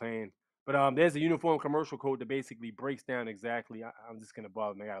this offhand. But there's a uniform commercial code that basically breaks down exactly. I'm just gonna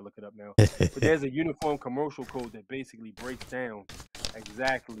bother me. I gotta look it up now. But there's a uniform commercial code that basically breaks down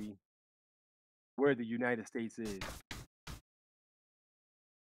exactly where the United States is.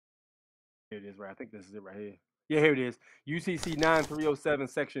 Here it is, right? I think this is it right here. Yeah, here it is. UCC 9307,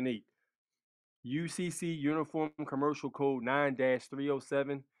 Section 8. UCC Uniform Commercial Code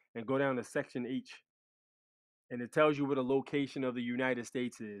 9-307, and go down to Section H. And it tells you where the location of the United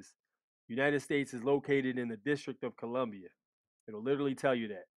States is. United States is located in the District of Columbia. It'll literally tell you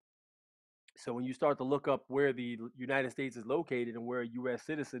that. So when you start to look up where the United States is located and where a U.S.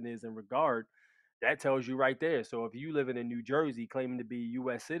 citizen is in regard, that tells you right there. So if you living in New Jersey claiming to be a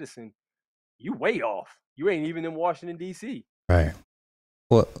U.S. citizen, you way off. You ain't even in Washington, D.C. Right.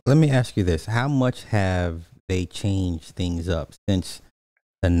 Well, let me ask you this. How much have they changed things up since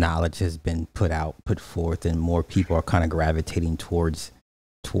the knowledge has been put forth, and more people are kind of gravitating towards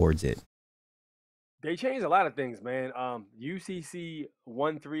it? They changed a lot of things, man. UCC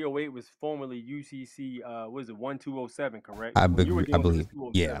 1308 was formerly UCC, what is it, 1207, correct? I When you were dealing with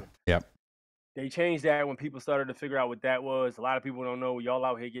believe. the Yeah. 207. Yep. They changed that when people started to figure out what that was. A lot of people don't know. Y'all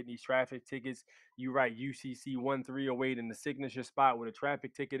out here getting these traffic tickets. You write UCC 1308 in the signature spot where the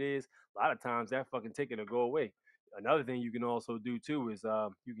traffic ticket is. A lot of times that fucking ticket will go away. Another thing you can also do too is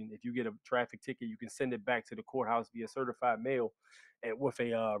you can, if you get a traffic ticket, you can send it back to the courthouse via certified mail, and with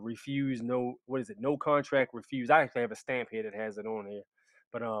a refuse, no, what is it, no contract refuse. I actually have a stamp here that has it on here,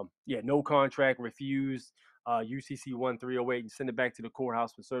 but yeah, no contract refused, UCC 1308, and send it back to the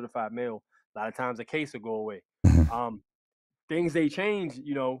courthouse for certified mail. A lot of times the case will go away. Um, Things they change,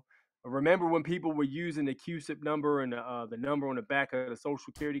 you know. Remember when people were using the QSIP number and the number on the back of the Social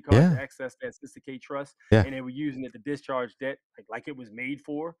Security card Yeah. to access that Sister K trust, Yeah. and they were using it to discharge debt like it was made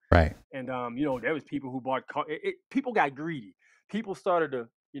for. Right. And you know, there was people who bought people got greedy. People started to,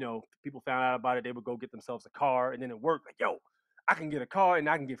 you know, people found out about it. They would go get themselves a car, and then it worked. Like, yo, I can get a car, and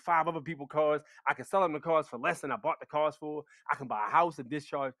I can get 5 other people cars. I can sell them the cars for less than I bought the cars for. I can buy a house and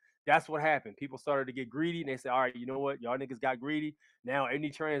discharge. That's what happened. People started to get greedy, and they said, "All right, you know what? Y'all niggas got greedy. Now any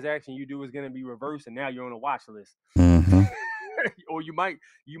transaction you do is going to be reversed, and now you're on a watch list." Mm-hmm. Or you might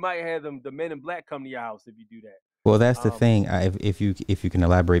have the men in black come to your house if you do that. Well, that's the thing. If you can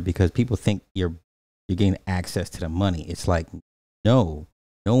elaborate, because people think you're getting access to the money. It's like, no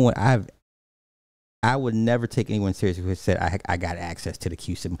one. I would never take anyone seriously who said I got access to the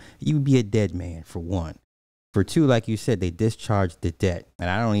QSIM. You would be a dead man, for one. For two, like you said, they discharged the debt, and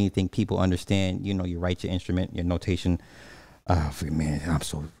I don't even think people understand. You know, you write your instrument, your notation. Man, I'm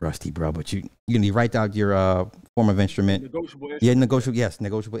so rusty, bro. But you write out your form of instrument. Negotiable instrument. Yeah, negotiable. Yes,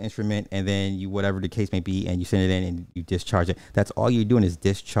 negotiable instrument, and then you, whatever the case may be, and you send it in and you discharge it. That's all you're doing is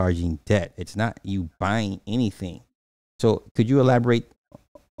discharging debt. It's not you buying anything. So, could you elaborate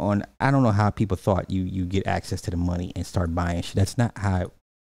on? I don't know how people thought you get access to the money and start buying shit. That's not how it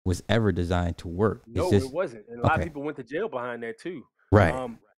was ever designed to work. No, It's just, it wasn't. And a lot of people went to jail behind that too. Right.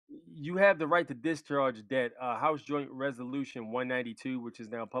 You have the right to discharge debt. House Joint Resolution 192, which is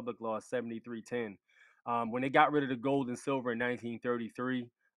now Public Law 7310. When they got rid of the gold and silver in 1933,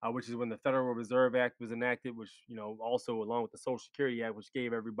 which is when the Federal Reserve Act was enacted, which, you know, also along with the Social Security Act, which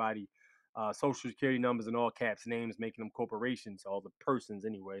gave everybody Social Security numbers in all caps, names, making them corporations, all the persons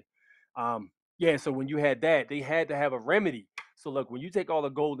anyway. Yeah, so when you had that, they had to have a remedy. So look, when you take all the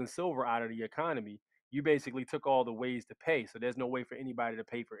gold and silver out of the economy, you basically took all the ways to pay. So there's no way for anybody to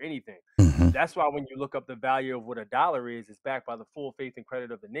pay for anything. Mm-hmm. That's why when you look up the value of what a dollar is, it's backed by the full faith and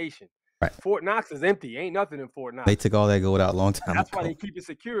credit of the nation. Right. Fort Knox is empty. Ain't nothing in Fort Knox. They took all that gold out a long time That's ago. why they keep it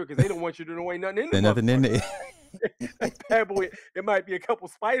secure, because they don't want you to know ain't nothing in there. There's nothing in there. That bad boy, it might be a couple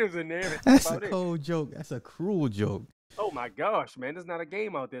spiders in there. That's That's a about it. cold joke. That's a cruel joke. Oh my gosh, man, there's not a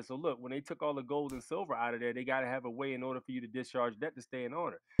game out there. So look, when they took all the gold and silver out of there, they got to have a way in order for you to discharge debt to stay in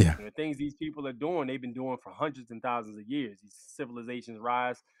order. Yeah. And the things these people are doing, they've been doing for hundreds and thousands of years. These civilizations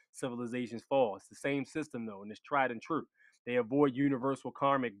rise, civilizations fall. It's the same system though, and it's tried and true. They avoid universal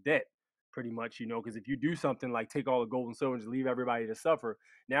karmic debt, pretty much, because if you do something like take all the gold and silver and just leave everybody to suffer,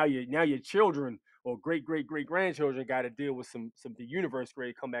 now your children or great grandchildren got to deal with some the universe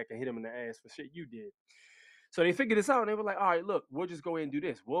ready to come back and hit them in the ass for shit you did. So they figured this out and they were like, all right, look, we'll just go ahead and do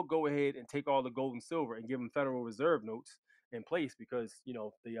this. We'll go ahead and take all the gold and silver and give them Federal Reserve notes in place because,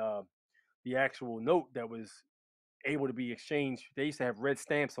 the actual note that was able to be exchanged, they used to have red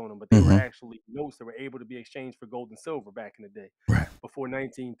stamps on them, but they were Hmm. actually notes that were able to be exchanged for gold and silver back in the day. Right. Before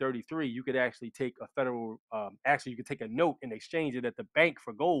 1933, you could actually take you could take a note and exchange it at the bank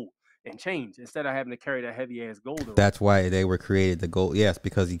for gold and change instead of having to carry that heavy ass gold around. That's why they were created. The gold. Yes,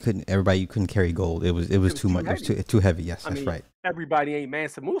 because you couldn't carry gold. It was It was too too much. It was heavy. too heavy. Yes, I that's mean, right. everybody ain't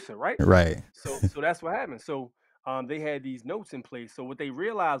Mansa Musa, right? Right. So that's what happened. So they had these notes in place. So what they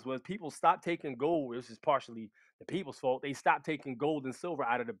realized was people stopped taking gold. This is partially the people's fault. They stopped taking gold and silver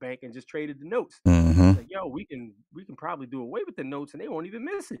out of the bank and just traded the notes. Hmm. It's like, yo, we can probably do away with the notes and they won't even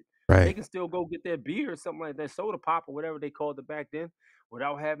miss it. They Right. can still go get their beer or something like that, soda pop or whatever they called it back then,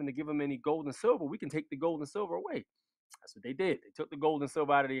 without having to give them any gold and silver. We can take the gold and silver away. That's what they did. They took the gold and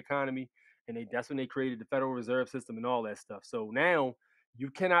silver out of the economy, and that's when they created the Federal Reserve System and all that stuff. So now you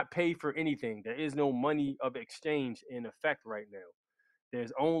cannot pay for anything. There is no money of exchange in effect right now.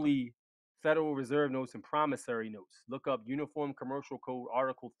 There's only Federal Reserve notes and promissory notes. Look up Uniform Commercial Code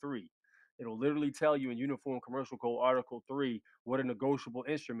Article 3. It'll literally tell you in Uniform Commercial Code Article 3 what a negotiable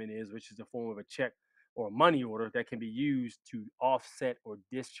instrument is, which is the form of a check or a money order that can be used to offset or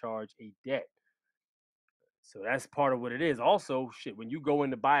discharge a debt. So that's part of what it is. Also, shit, when you go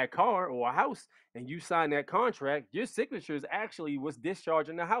in to buy a car or a house and you sign that contract, your signature is actually what's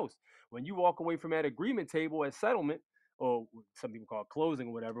discharging the house. When you walk away from that agreement table at settlement, or some people call it closing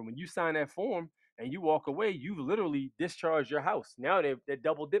or whatever, when you sign that form and you walk away, you literally discharge your house. Now they're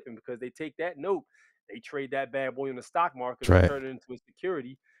double dipping because they take that note, they trade that bad boy in the stock market That's or right. turn it into a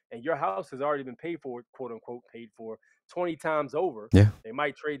security, and your house has already been paid for, quote unquote, paid for 20 times over. Yeah. They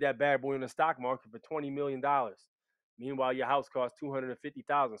might trade that bad boy in the stock market for $20 million. Meanwhile, your house costs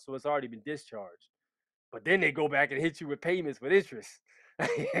 250,000, so it's already been discharged. But then they go back and hit you with payments with interest.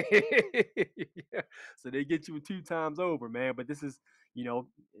 Yeah. So they get you 2 times over, man. But this is, it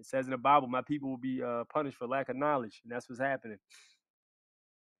says in the Bible, my people will be punished for lack of knowledge, and that's what's happening.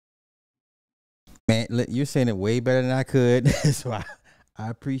 Man, you're saying it way better than I could. So I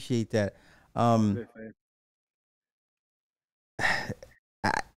appreciate that. All Um, good, man.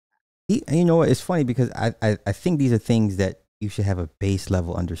 I, you know what? It's funny because I think these are things that you should have a base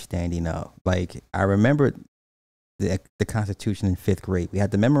level understanding of. Like I remember the Constitution in fifth grade. We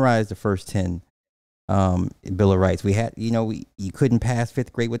had to memorize the first 10 Bill of Rights. We had, you couldn't pass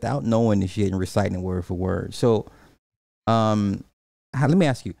fifth grade without knowing this shit and reciting it word for word. So, um, let me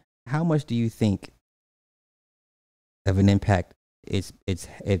ask you, how much do you think of an impact it's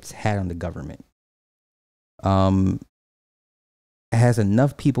had on the government? Um, have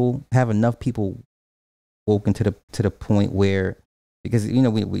enough people woken to the point where, because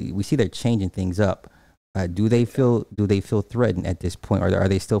we see they're changing things up. Do they feel threatened at this point, or are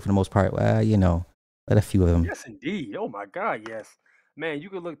they still for the most part? Well, let a few of them. Yes, indeed. Oh my God, yes. Man, you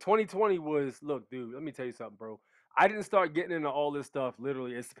could look 2020 was look, dude, let me tell you something, bro. I didn't start getting into all this stuff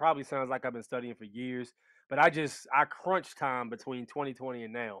literally. It probably sounds like I've been studying for years, but I crunched time between 2020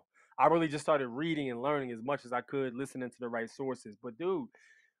 and now. I really just started reading and learning as much as I could, listening to the right sources. But dude,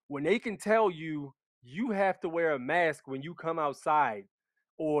 when they can tell you you have to wear a mask when you come outside,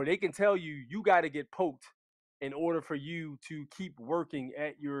 or they can tell you you got to get poked in order for you to keep working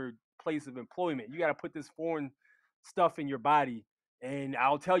at your place of employment. You got to put this foreign stuff in your body, and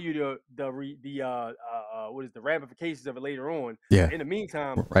I'll tell you what is the ramifications of it later on. Yeah, But in the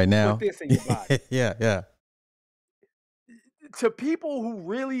meantime, right put now. this in your body. Yeah, yeah. To people who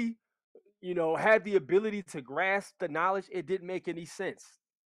really, had the ability to grasp the knowledge, it didn't make any sense.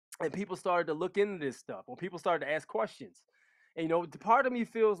 And people started to look into this stuff, or people started to ask questions. And the part of me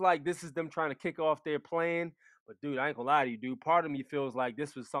feels like this is them trying to kick off their plan. But dude, I ain't gonna lie to you, dude. Part of me feels like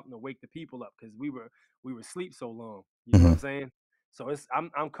this was something to wake the people up because we were asleep so long. You know what I'm Hmm. saying? So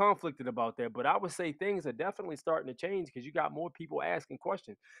I'm conflicted about that, but I would say things are definitely starting to change because you got more people asking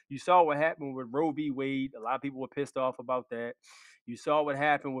questions. You saw what happened with Roe v. Wade. A lot of people were pissed off about that. You saw what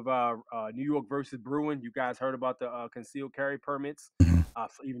happened with New York versus Bruin. You guys heard about the concealed carry permits, Hmm.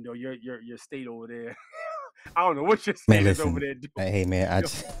 even though your state over there I don't know what your Man, state is over listen. there doing. Hey, man. I Yo,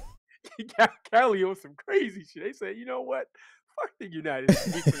 just, Cali on some crazy shit. They say, you know what? Fuck the United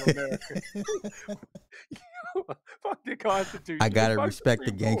States of America. Fuck the I Constitution. gotta Fuck respect the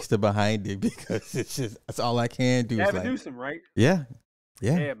Supreme Court. gangster behind it because it's just that's all I can do is Gavin like, Newsom, right? yeah,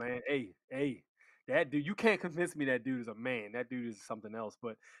 yeah. Yeah, man. Hey, that dude, you can't convince me that dude is a man. That dude is something else.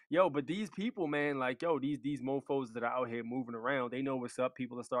 But yo, but these people, man, like yo, these mofos that are out here moving around, they know what's up.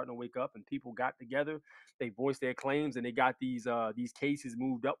 People are starting to wake up, and people got together. They voiced their claims, and they got these cases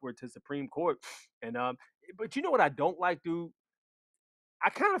moved upward to Supreme Court. And but you know what I don't like, dude? I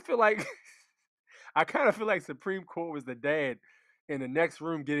kind of feel like I kind of feel like Supreme Court was the dad in the next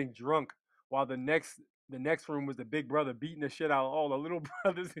room getting drunk, while the next room was the big brother beating the shit out of all the little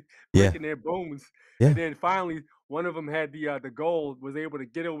brothers, Yeah, breaking their bones. And yeah. then finally, one of them had the goal, was able to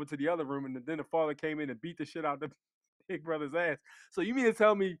get over to the other room, and then the father came in and beat the shit out of the big brother's ass. So you mean to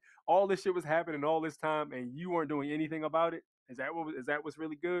tell me all this shit was happening all this time, and you weren't doing anything about it? Is that what's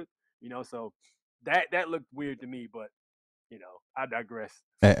really good? So that looked weird to me, but I digress.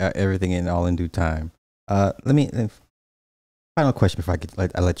 Everything in all in due time. Let me final question before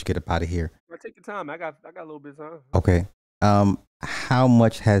I let you get up out of here. Well, take your time. I got a little bit of time. Okay. How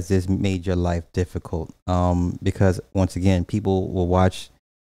much has this made your life difficult? Because once again, people will watch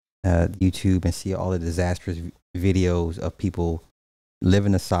YouTube and see all the disastrous videos of people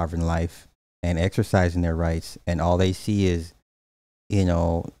living a sovereign life and exercising their rights, and all they see is, you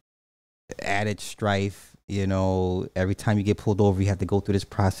know, added strife. Every time you get pulled over, you have to go through this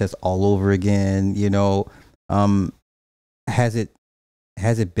process all over again. Um, has it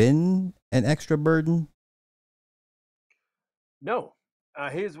has it been an extra burden? No.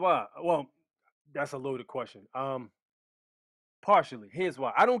 Here's why. Well, that's a loaded question. Partially. Here's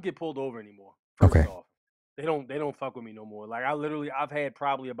why. I don't get pulled over anymore. First Okay. off, they don't fuck with me no more. Like I've had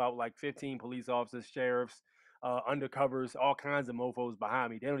probably about like 15 police officers, sheriffs, undercovers, all kinds of mofos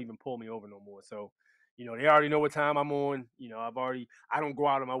behind me. They don't even pull me over no more. So, they already know what time I'm on. I don't go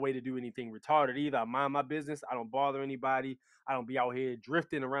out of my way to do anything retarded either. I mind my business. I don't bother anybody. I don't be out here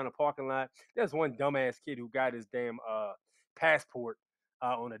drifting around the parking lot. There's one dumbass kid who got his damn passport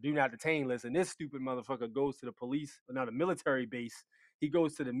on a do not detain list, and this stupid motherfucker goes to the police, not a military base. He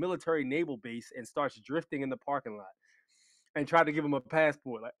goes to the military naval base and starts drifting in the parking lot and try to give him a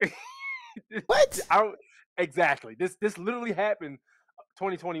passport. Like, What? I don't exactly. This literally happened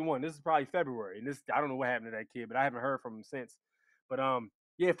 2021. This is probably February, and this I don't know what happened to that kid, but I haven't heard from him since. But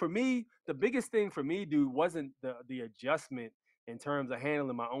yeah, for me, the biggest thing for me, dude, wasn't the adjustment in terms of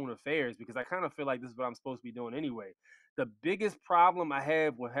handling my own affairs, because I kind of feel like this is what I'm supposed to be doing anyway. The biggest problem I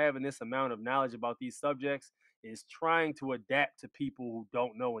have with having this amount of knowledge about these subjects is trying to adapt to people who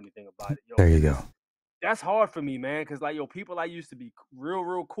don't know anything about it, yo, There you and go. that's hard for me, man, because like people I used to be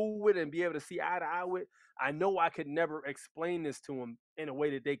real cool with and be able to see eye to eye with, I know I could never explain this to them in a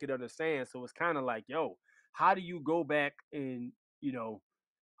way that they could understand. So it's kind of like, yo, how do you go back and you know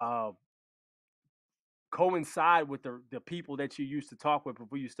uh, coincide with the people that you used to talk with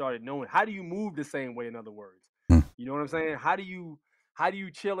before you started knowing? How do you move the same way? In other words, Hmm. you know what I'm saying? How do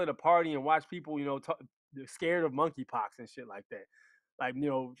you chill at a party and watch people, they're scared of monkeypox and shit like that? Like,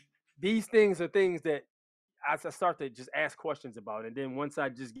 these things are things that as I start to just ask questions about it. And then once I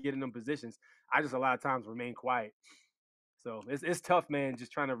just get in them positions, I just a lot of times remain quiet. So it's tough, man,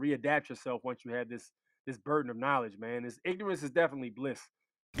 just trying to readapt yourself once you have this burden of knowledge, man. This ignorance is definitely bliss.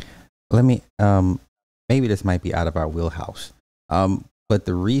 Let me maybe this might be out of our wheelhouse. But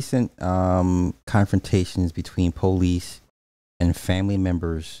the recent confrontations between police and family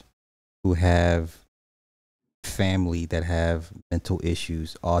members who have family that have mental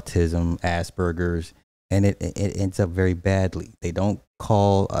issues, autism, Asperger's, and it ends up very badly. They don't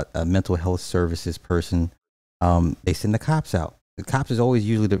call a mental health services person. They send the cops out. The cops is always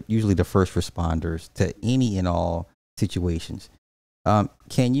usually the first responders to any and all situations.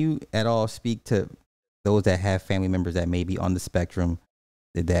 Can you at all speak to those that have family members that may be on the spectrum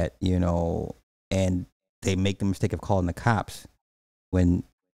that and they make the mistake of calling the cops when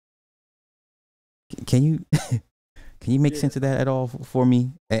can you can you make Yeah. sense of that at all for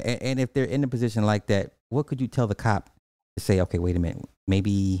me? And if they're in a position like that, what could you tell the cop to say, okay, wait a minute,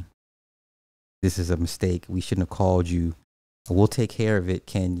 maybe this is a mistake. We shouldn't have called you. We'll take care of it.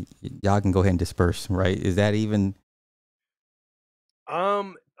 Y'all can go ahead and disperse, right? Is that even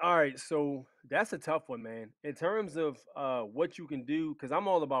All right, so that's a tough one, man. In terms of what you can do, because I'm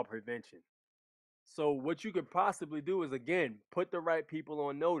all about prevention. So what you could possibly do is again put the right people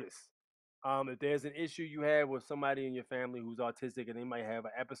on notice. If there's an issue you have with somebody in your family who's autistic and they might have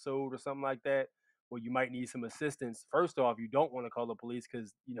an episode or something like that, where you might need some assistance. First off, you don't want to call the police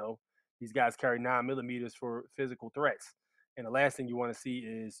because These guys carry 9 millimeters for physical threats, and the last thing you want to see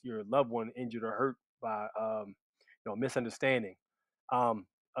is your loved one injured or hurt by misunderstanding. Um,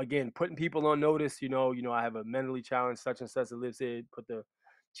 Again, putting people on notice. I have a mentally challenged such and such that lives here. Put the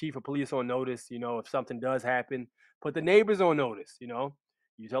chief of police on notice. If something does happen, put the neighbors on notice. You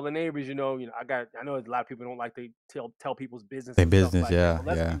tell the neighbors. I know a lot of people don't like to tell people's business Their and stuff business, like that. yeah, But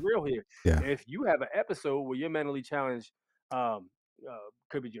let's be yeah, real here. yeah. If you have an episode where you're mentally challenged, um,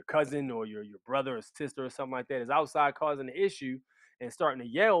 could be your cousin or your brother or sister or something like that is outside causing the issue and starting to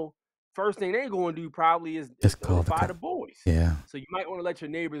yell, first thing they're going to do probably is Just call the notify the cop. boys. Yeah. So you might want to let your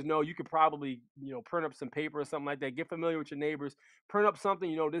neighbors know. You could probably, print up some paper or something like that. Get familiar with your neighbors. Print up something.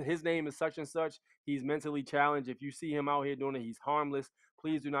 His name is such and such. He's mentally challenged. If you see him out here doing it, he's harmless.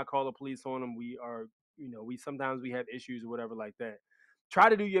 Please do not call the police on him. We are, we sometimes we have issues or whatever like that. Try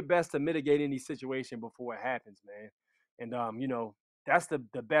to do your best to mitigate any situation before it happens, man. And that's the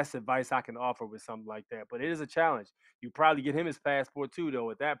best advice I can offer with something like that. But it is a challenge. You probably get him his passport too, though.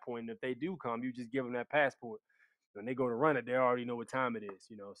 At that point, and if they do come, you just give them that passport. When they go to run it, they already know what time it is.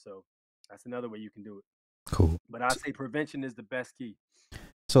 So that's another way you can do it. Cool. But I say prevention is the best key.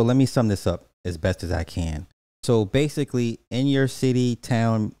 So let me sum this up as best as I can. So basically, in your city,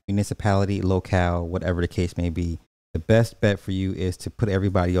 town, municipality, locale, whatever the case may be, the best bet for you is to put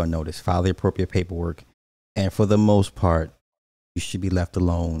everybody on notice, file the appropriate paperwork, and for the most part, you should be left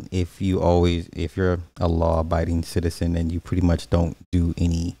alone if you're a law-abiding citizen and you pretty much don't do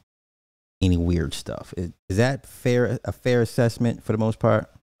any weird stuff. Is that a fair assessment for the most part?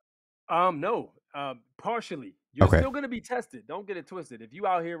 No, partially. You're Okay. still gonna be tested. Don't get it twisted. If you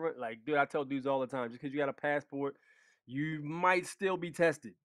out here like, dude, I tell dudes all the time, just because you got a passport, you might still be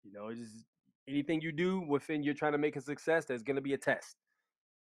tested. It's just anything you do within you're trying to make a success, there's gonna be a test.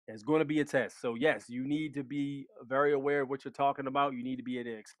 There's going to be a test. So yes, you need to be very aware of what you're talking about. You need to be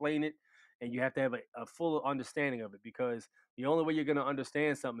able to explain it, and you have to have a full understanding of it because the only way you're going to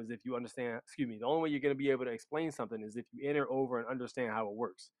understand something is if you understand. Excuse me. The only way you're going to be able to explain something is if you enter over and understand how it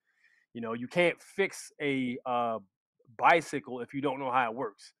works. You can't fix a bicycle if you don't know how it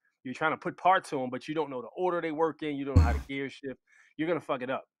works. You're trying to put parts on, but you don't know the order they work in. You don't know how to gear shift. You're gonna fuck it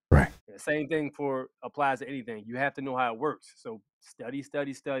up. Right. The same thing applies to anything. You have to know how it works. So study,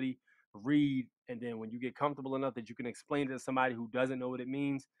 study, study, read, and then when you get comfortable enough that you can explain it to somebody who doesn't know what it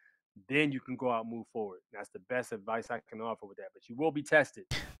means, then you can go out and move forward. That's the best advice I can offer with that. But you will be tested.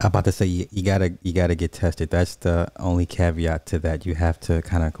 I'm about to say you gotta get tested. That's the only caveat to that. You have to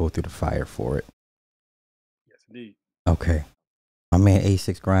kind of go through the fire for it. Yes, indeed. Okay, my man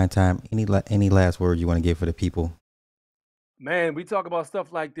A6 Grind Time. Any last words you want to give for the people? Man, we talk about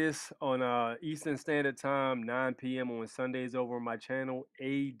stuff like this on Eastern Standard Time, 9 p.m. on Sundays over on my channel,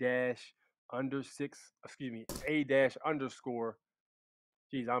 A dash underscore.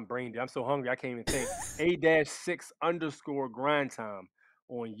 Geez, I'm brain dead. I'm so hungry I can't even think. A-6 underscore grind time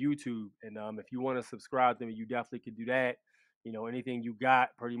on YouTube. And if you want to subscribe to me, you definitely could do that. Anything you got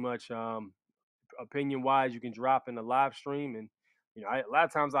pretty much opinion wise, you can drop in the live stream. And a lot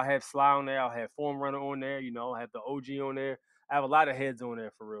of times I have Sly on there, I'll have Form Runner on there, I have the OG on there. I have a lot of heads on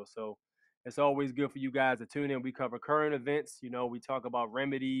there for real. So it's always good for you guys to tune in. We cover current events, we talk about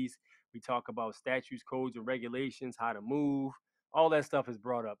remedies, we talk about statutes, codes, and regulations, how to move. All that stuff is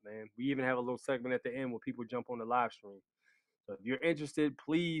brought up, man. We even have a little segment at the end where people jump on the live stream. So if you're interested,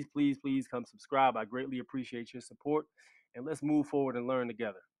 please, please, please come subscribe. I greatly appreciate your support. And let's move forward and learn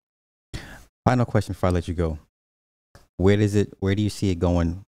together. Final question before I let you go. Where do you see it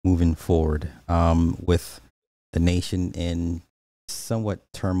going moving forward with the nation in somewhat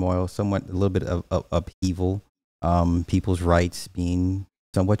turmoil, a little bit of upheaval, people's rights being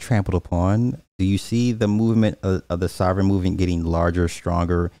somewhat trampled upon? Do you see the movement of the sovereign movement getting larger,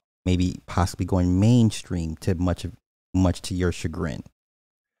 stronger, maybe possibly going mainstream to much to your chagrin?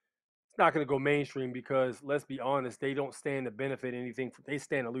 It's not going to go mainstream because let's be honest, they don't stand to benefit anything. They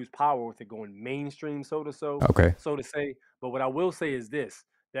stand to lose power with it going mainstream, Okay. so to say. But what I will say is this: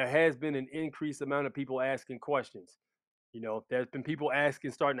 there has been an increased amount of people asking questions. There's been people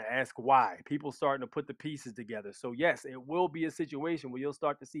starting to ask why. People starting to put the pieces together. So yes, it will be a situation where you'll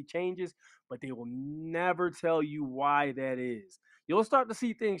start to see changes, but they will never tell you why that is. You'll start to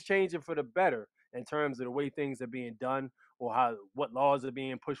see things changing for the better in terms of the way things are being done or what laws are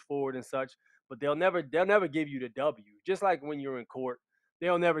being pushed forward and such. But they'll never give you the W. Just like when you're in court,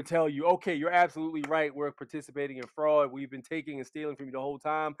 they'll never tell you, okay, you're absolutely right. We're participating in fraud. We've been taking and stealing from you the whole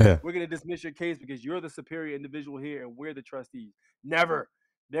time. Yeah. We're going to dismiss your case because you're the superior individual here and we're the trustees. Never.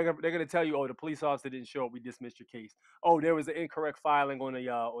 They're gonna tell you, oh, the police officer didn't show up. We dismissed your case. Oh, there was an incorrect filing on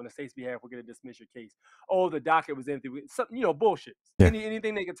the state's behalf. We're gonna dismiss your case. Oh, the docket was empty. Something, bullshit. Yeah.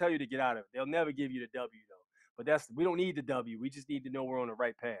 Anything they can tell you to get out of it. They'll never give you the W though. But we don't need the W. We just need to know we're on the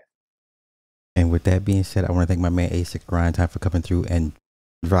right path. And with that being said, I want to thank my man A6 Grind Time for coming through and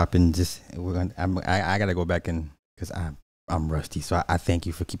dropping. I gotta go back and because I'm rusty. So I thank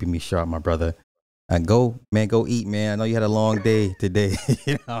you for keeping me sharp, my brother. Go eat, man. I know you had a long day today.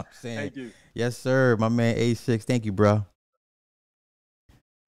 You know what I'm saying? Thank you. Yes, sir. My man A6. Thank you, bro.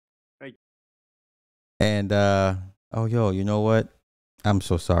 Thank you. And yo, you know what? I'm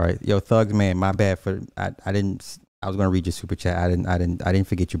so sorry. Yo, Thugs, man, my bad for I was gonna read your super chat. I didn't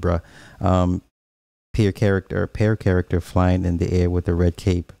forget you, bro. Pair character flying in the air with a red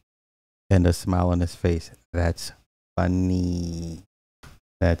cape and a smile on his face. That's funny.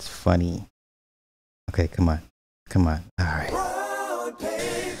 That's funny. Okay, come on. All right.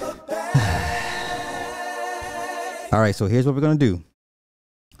 All right, so here's what we're going to do.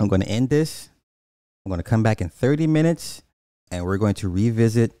 I'm going to end this. I'm going to come back in 30 minutes, and we're going to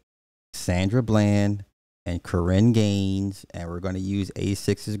revisit Sandra Bland and Corinne Gaines, and we're going to use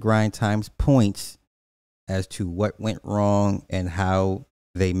A6's Grind Times points as to what went wrong and how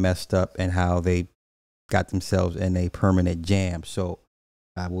they messed up and how they got themselves in a permanent jam. So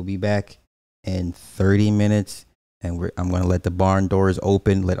I will be back in 30 minutes, and I'm going to let the barn doors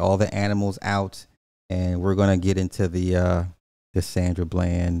open, let all the animals out, and we're going to get into the Sandra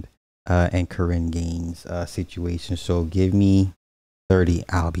Bland and Corinne Gaines situation. So give me 30.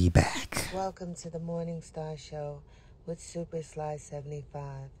 I'll be back. Welcome to the Morning Star Show with Super Sly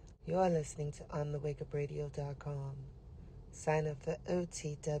 75. You're listening to OnTheWakeUpRadio.com. Sign up for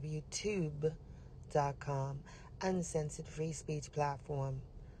OTWTube.com, uncensored free speech platform.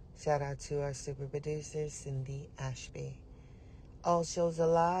 Shout out to our super producer, Cindy Ashby. All shows are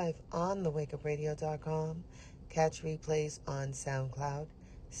live on TheWakeUpRadio.com. Catch replays on SoundCloud,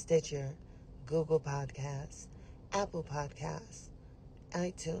 Stitcher, Google Podcasts, Apple Podcasts,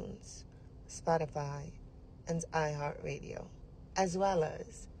 iTunes, Spotify, and iHeartRadio, as well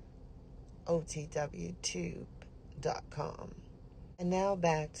as OTWTube.com. And now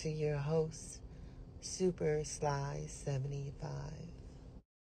back to your host, Super Sly 75.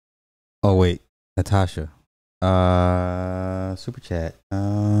 Oh wait, Natasha. Super chat.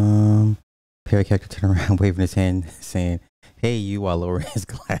 Perry character turn around, waving his hand, saying, "Hey, you," while lowering his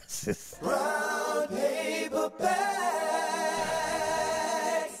glasses.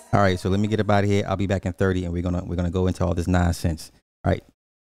 All right, so let me get up out of here. I'll be back in 30, and we're gonna go into all this nonsense. All right,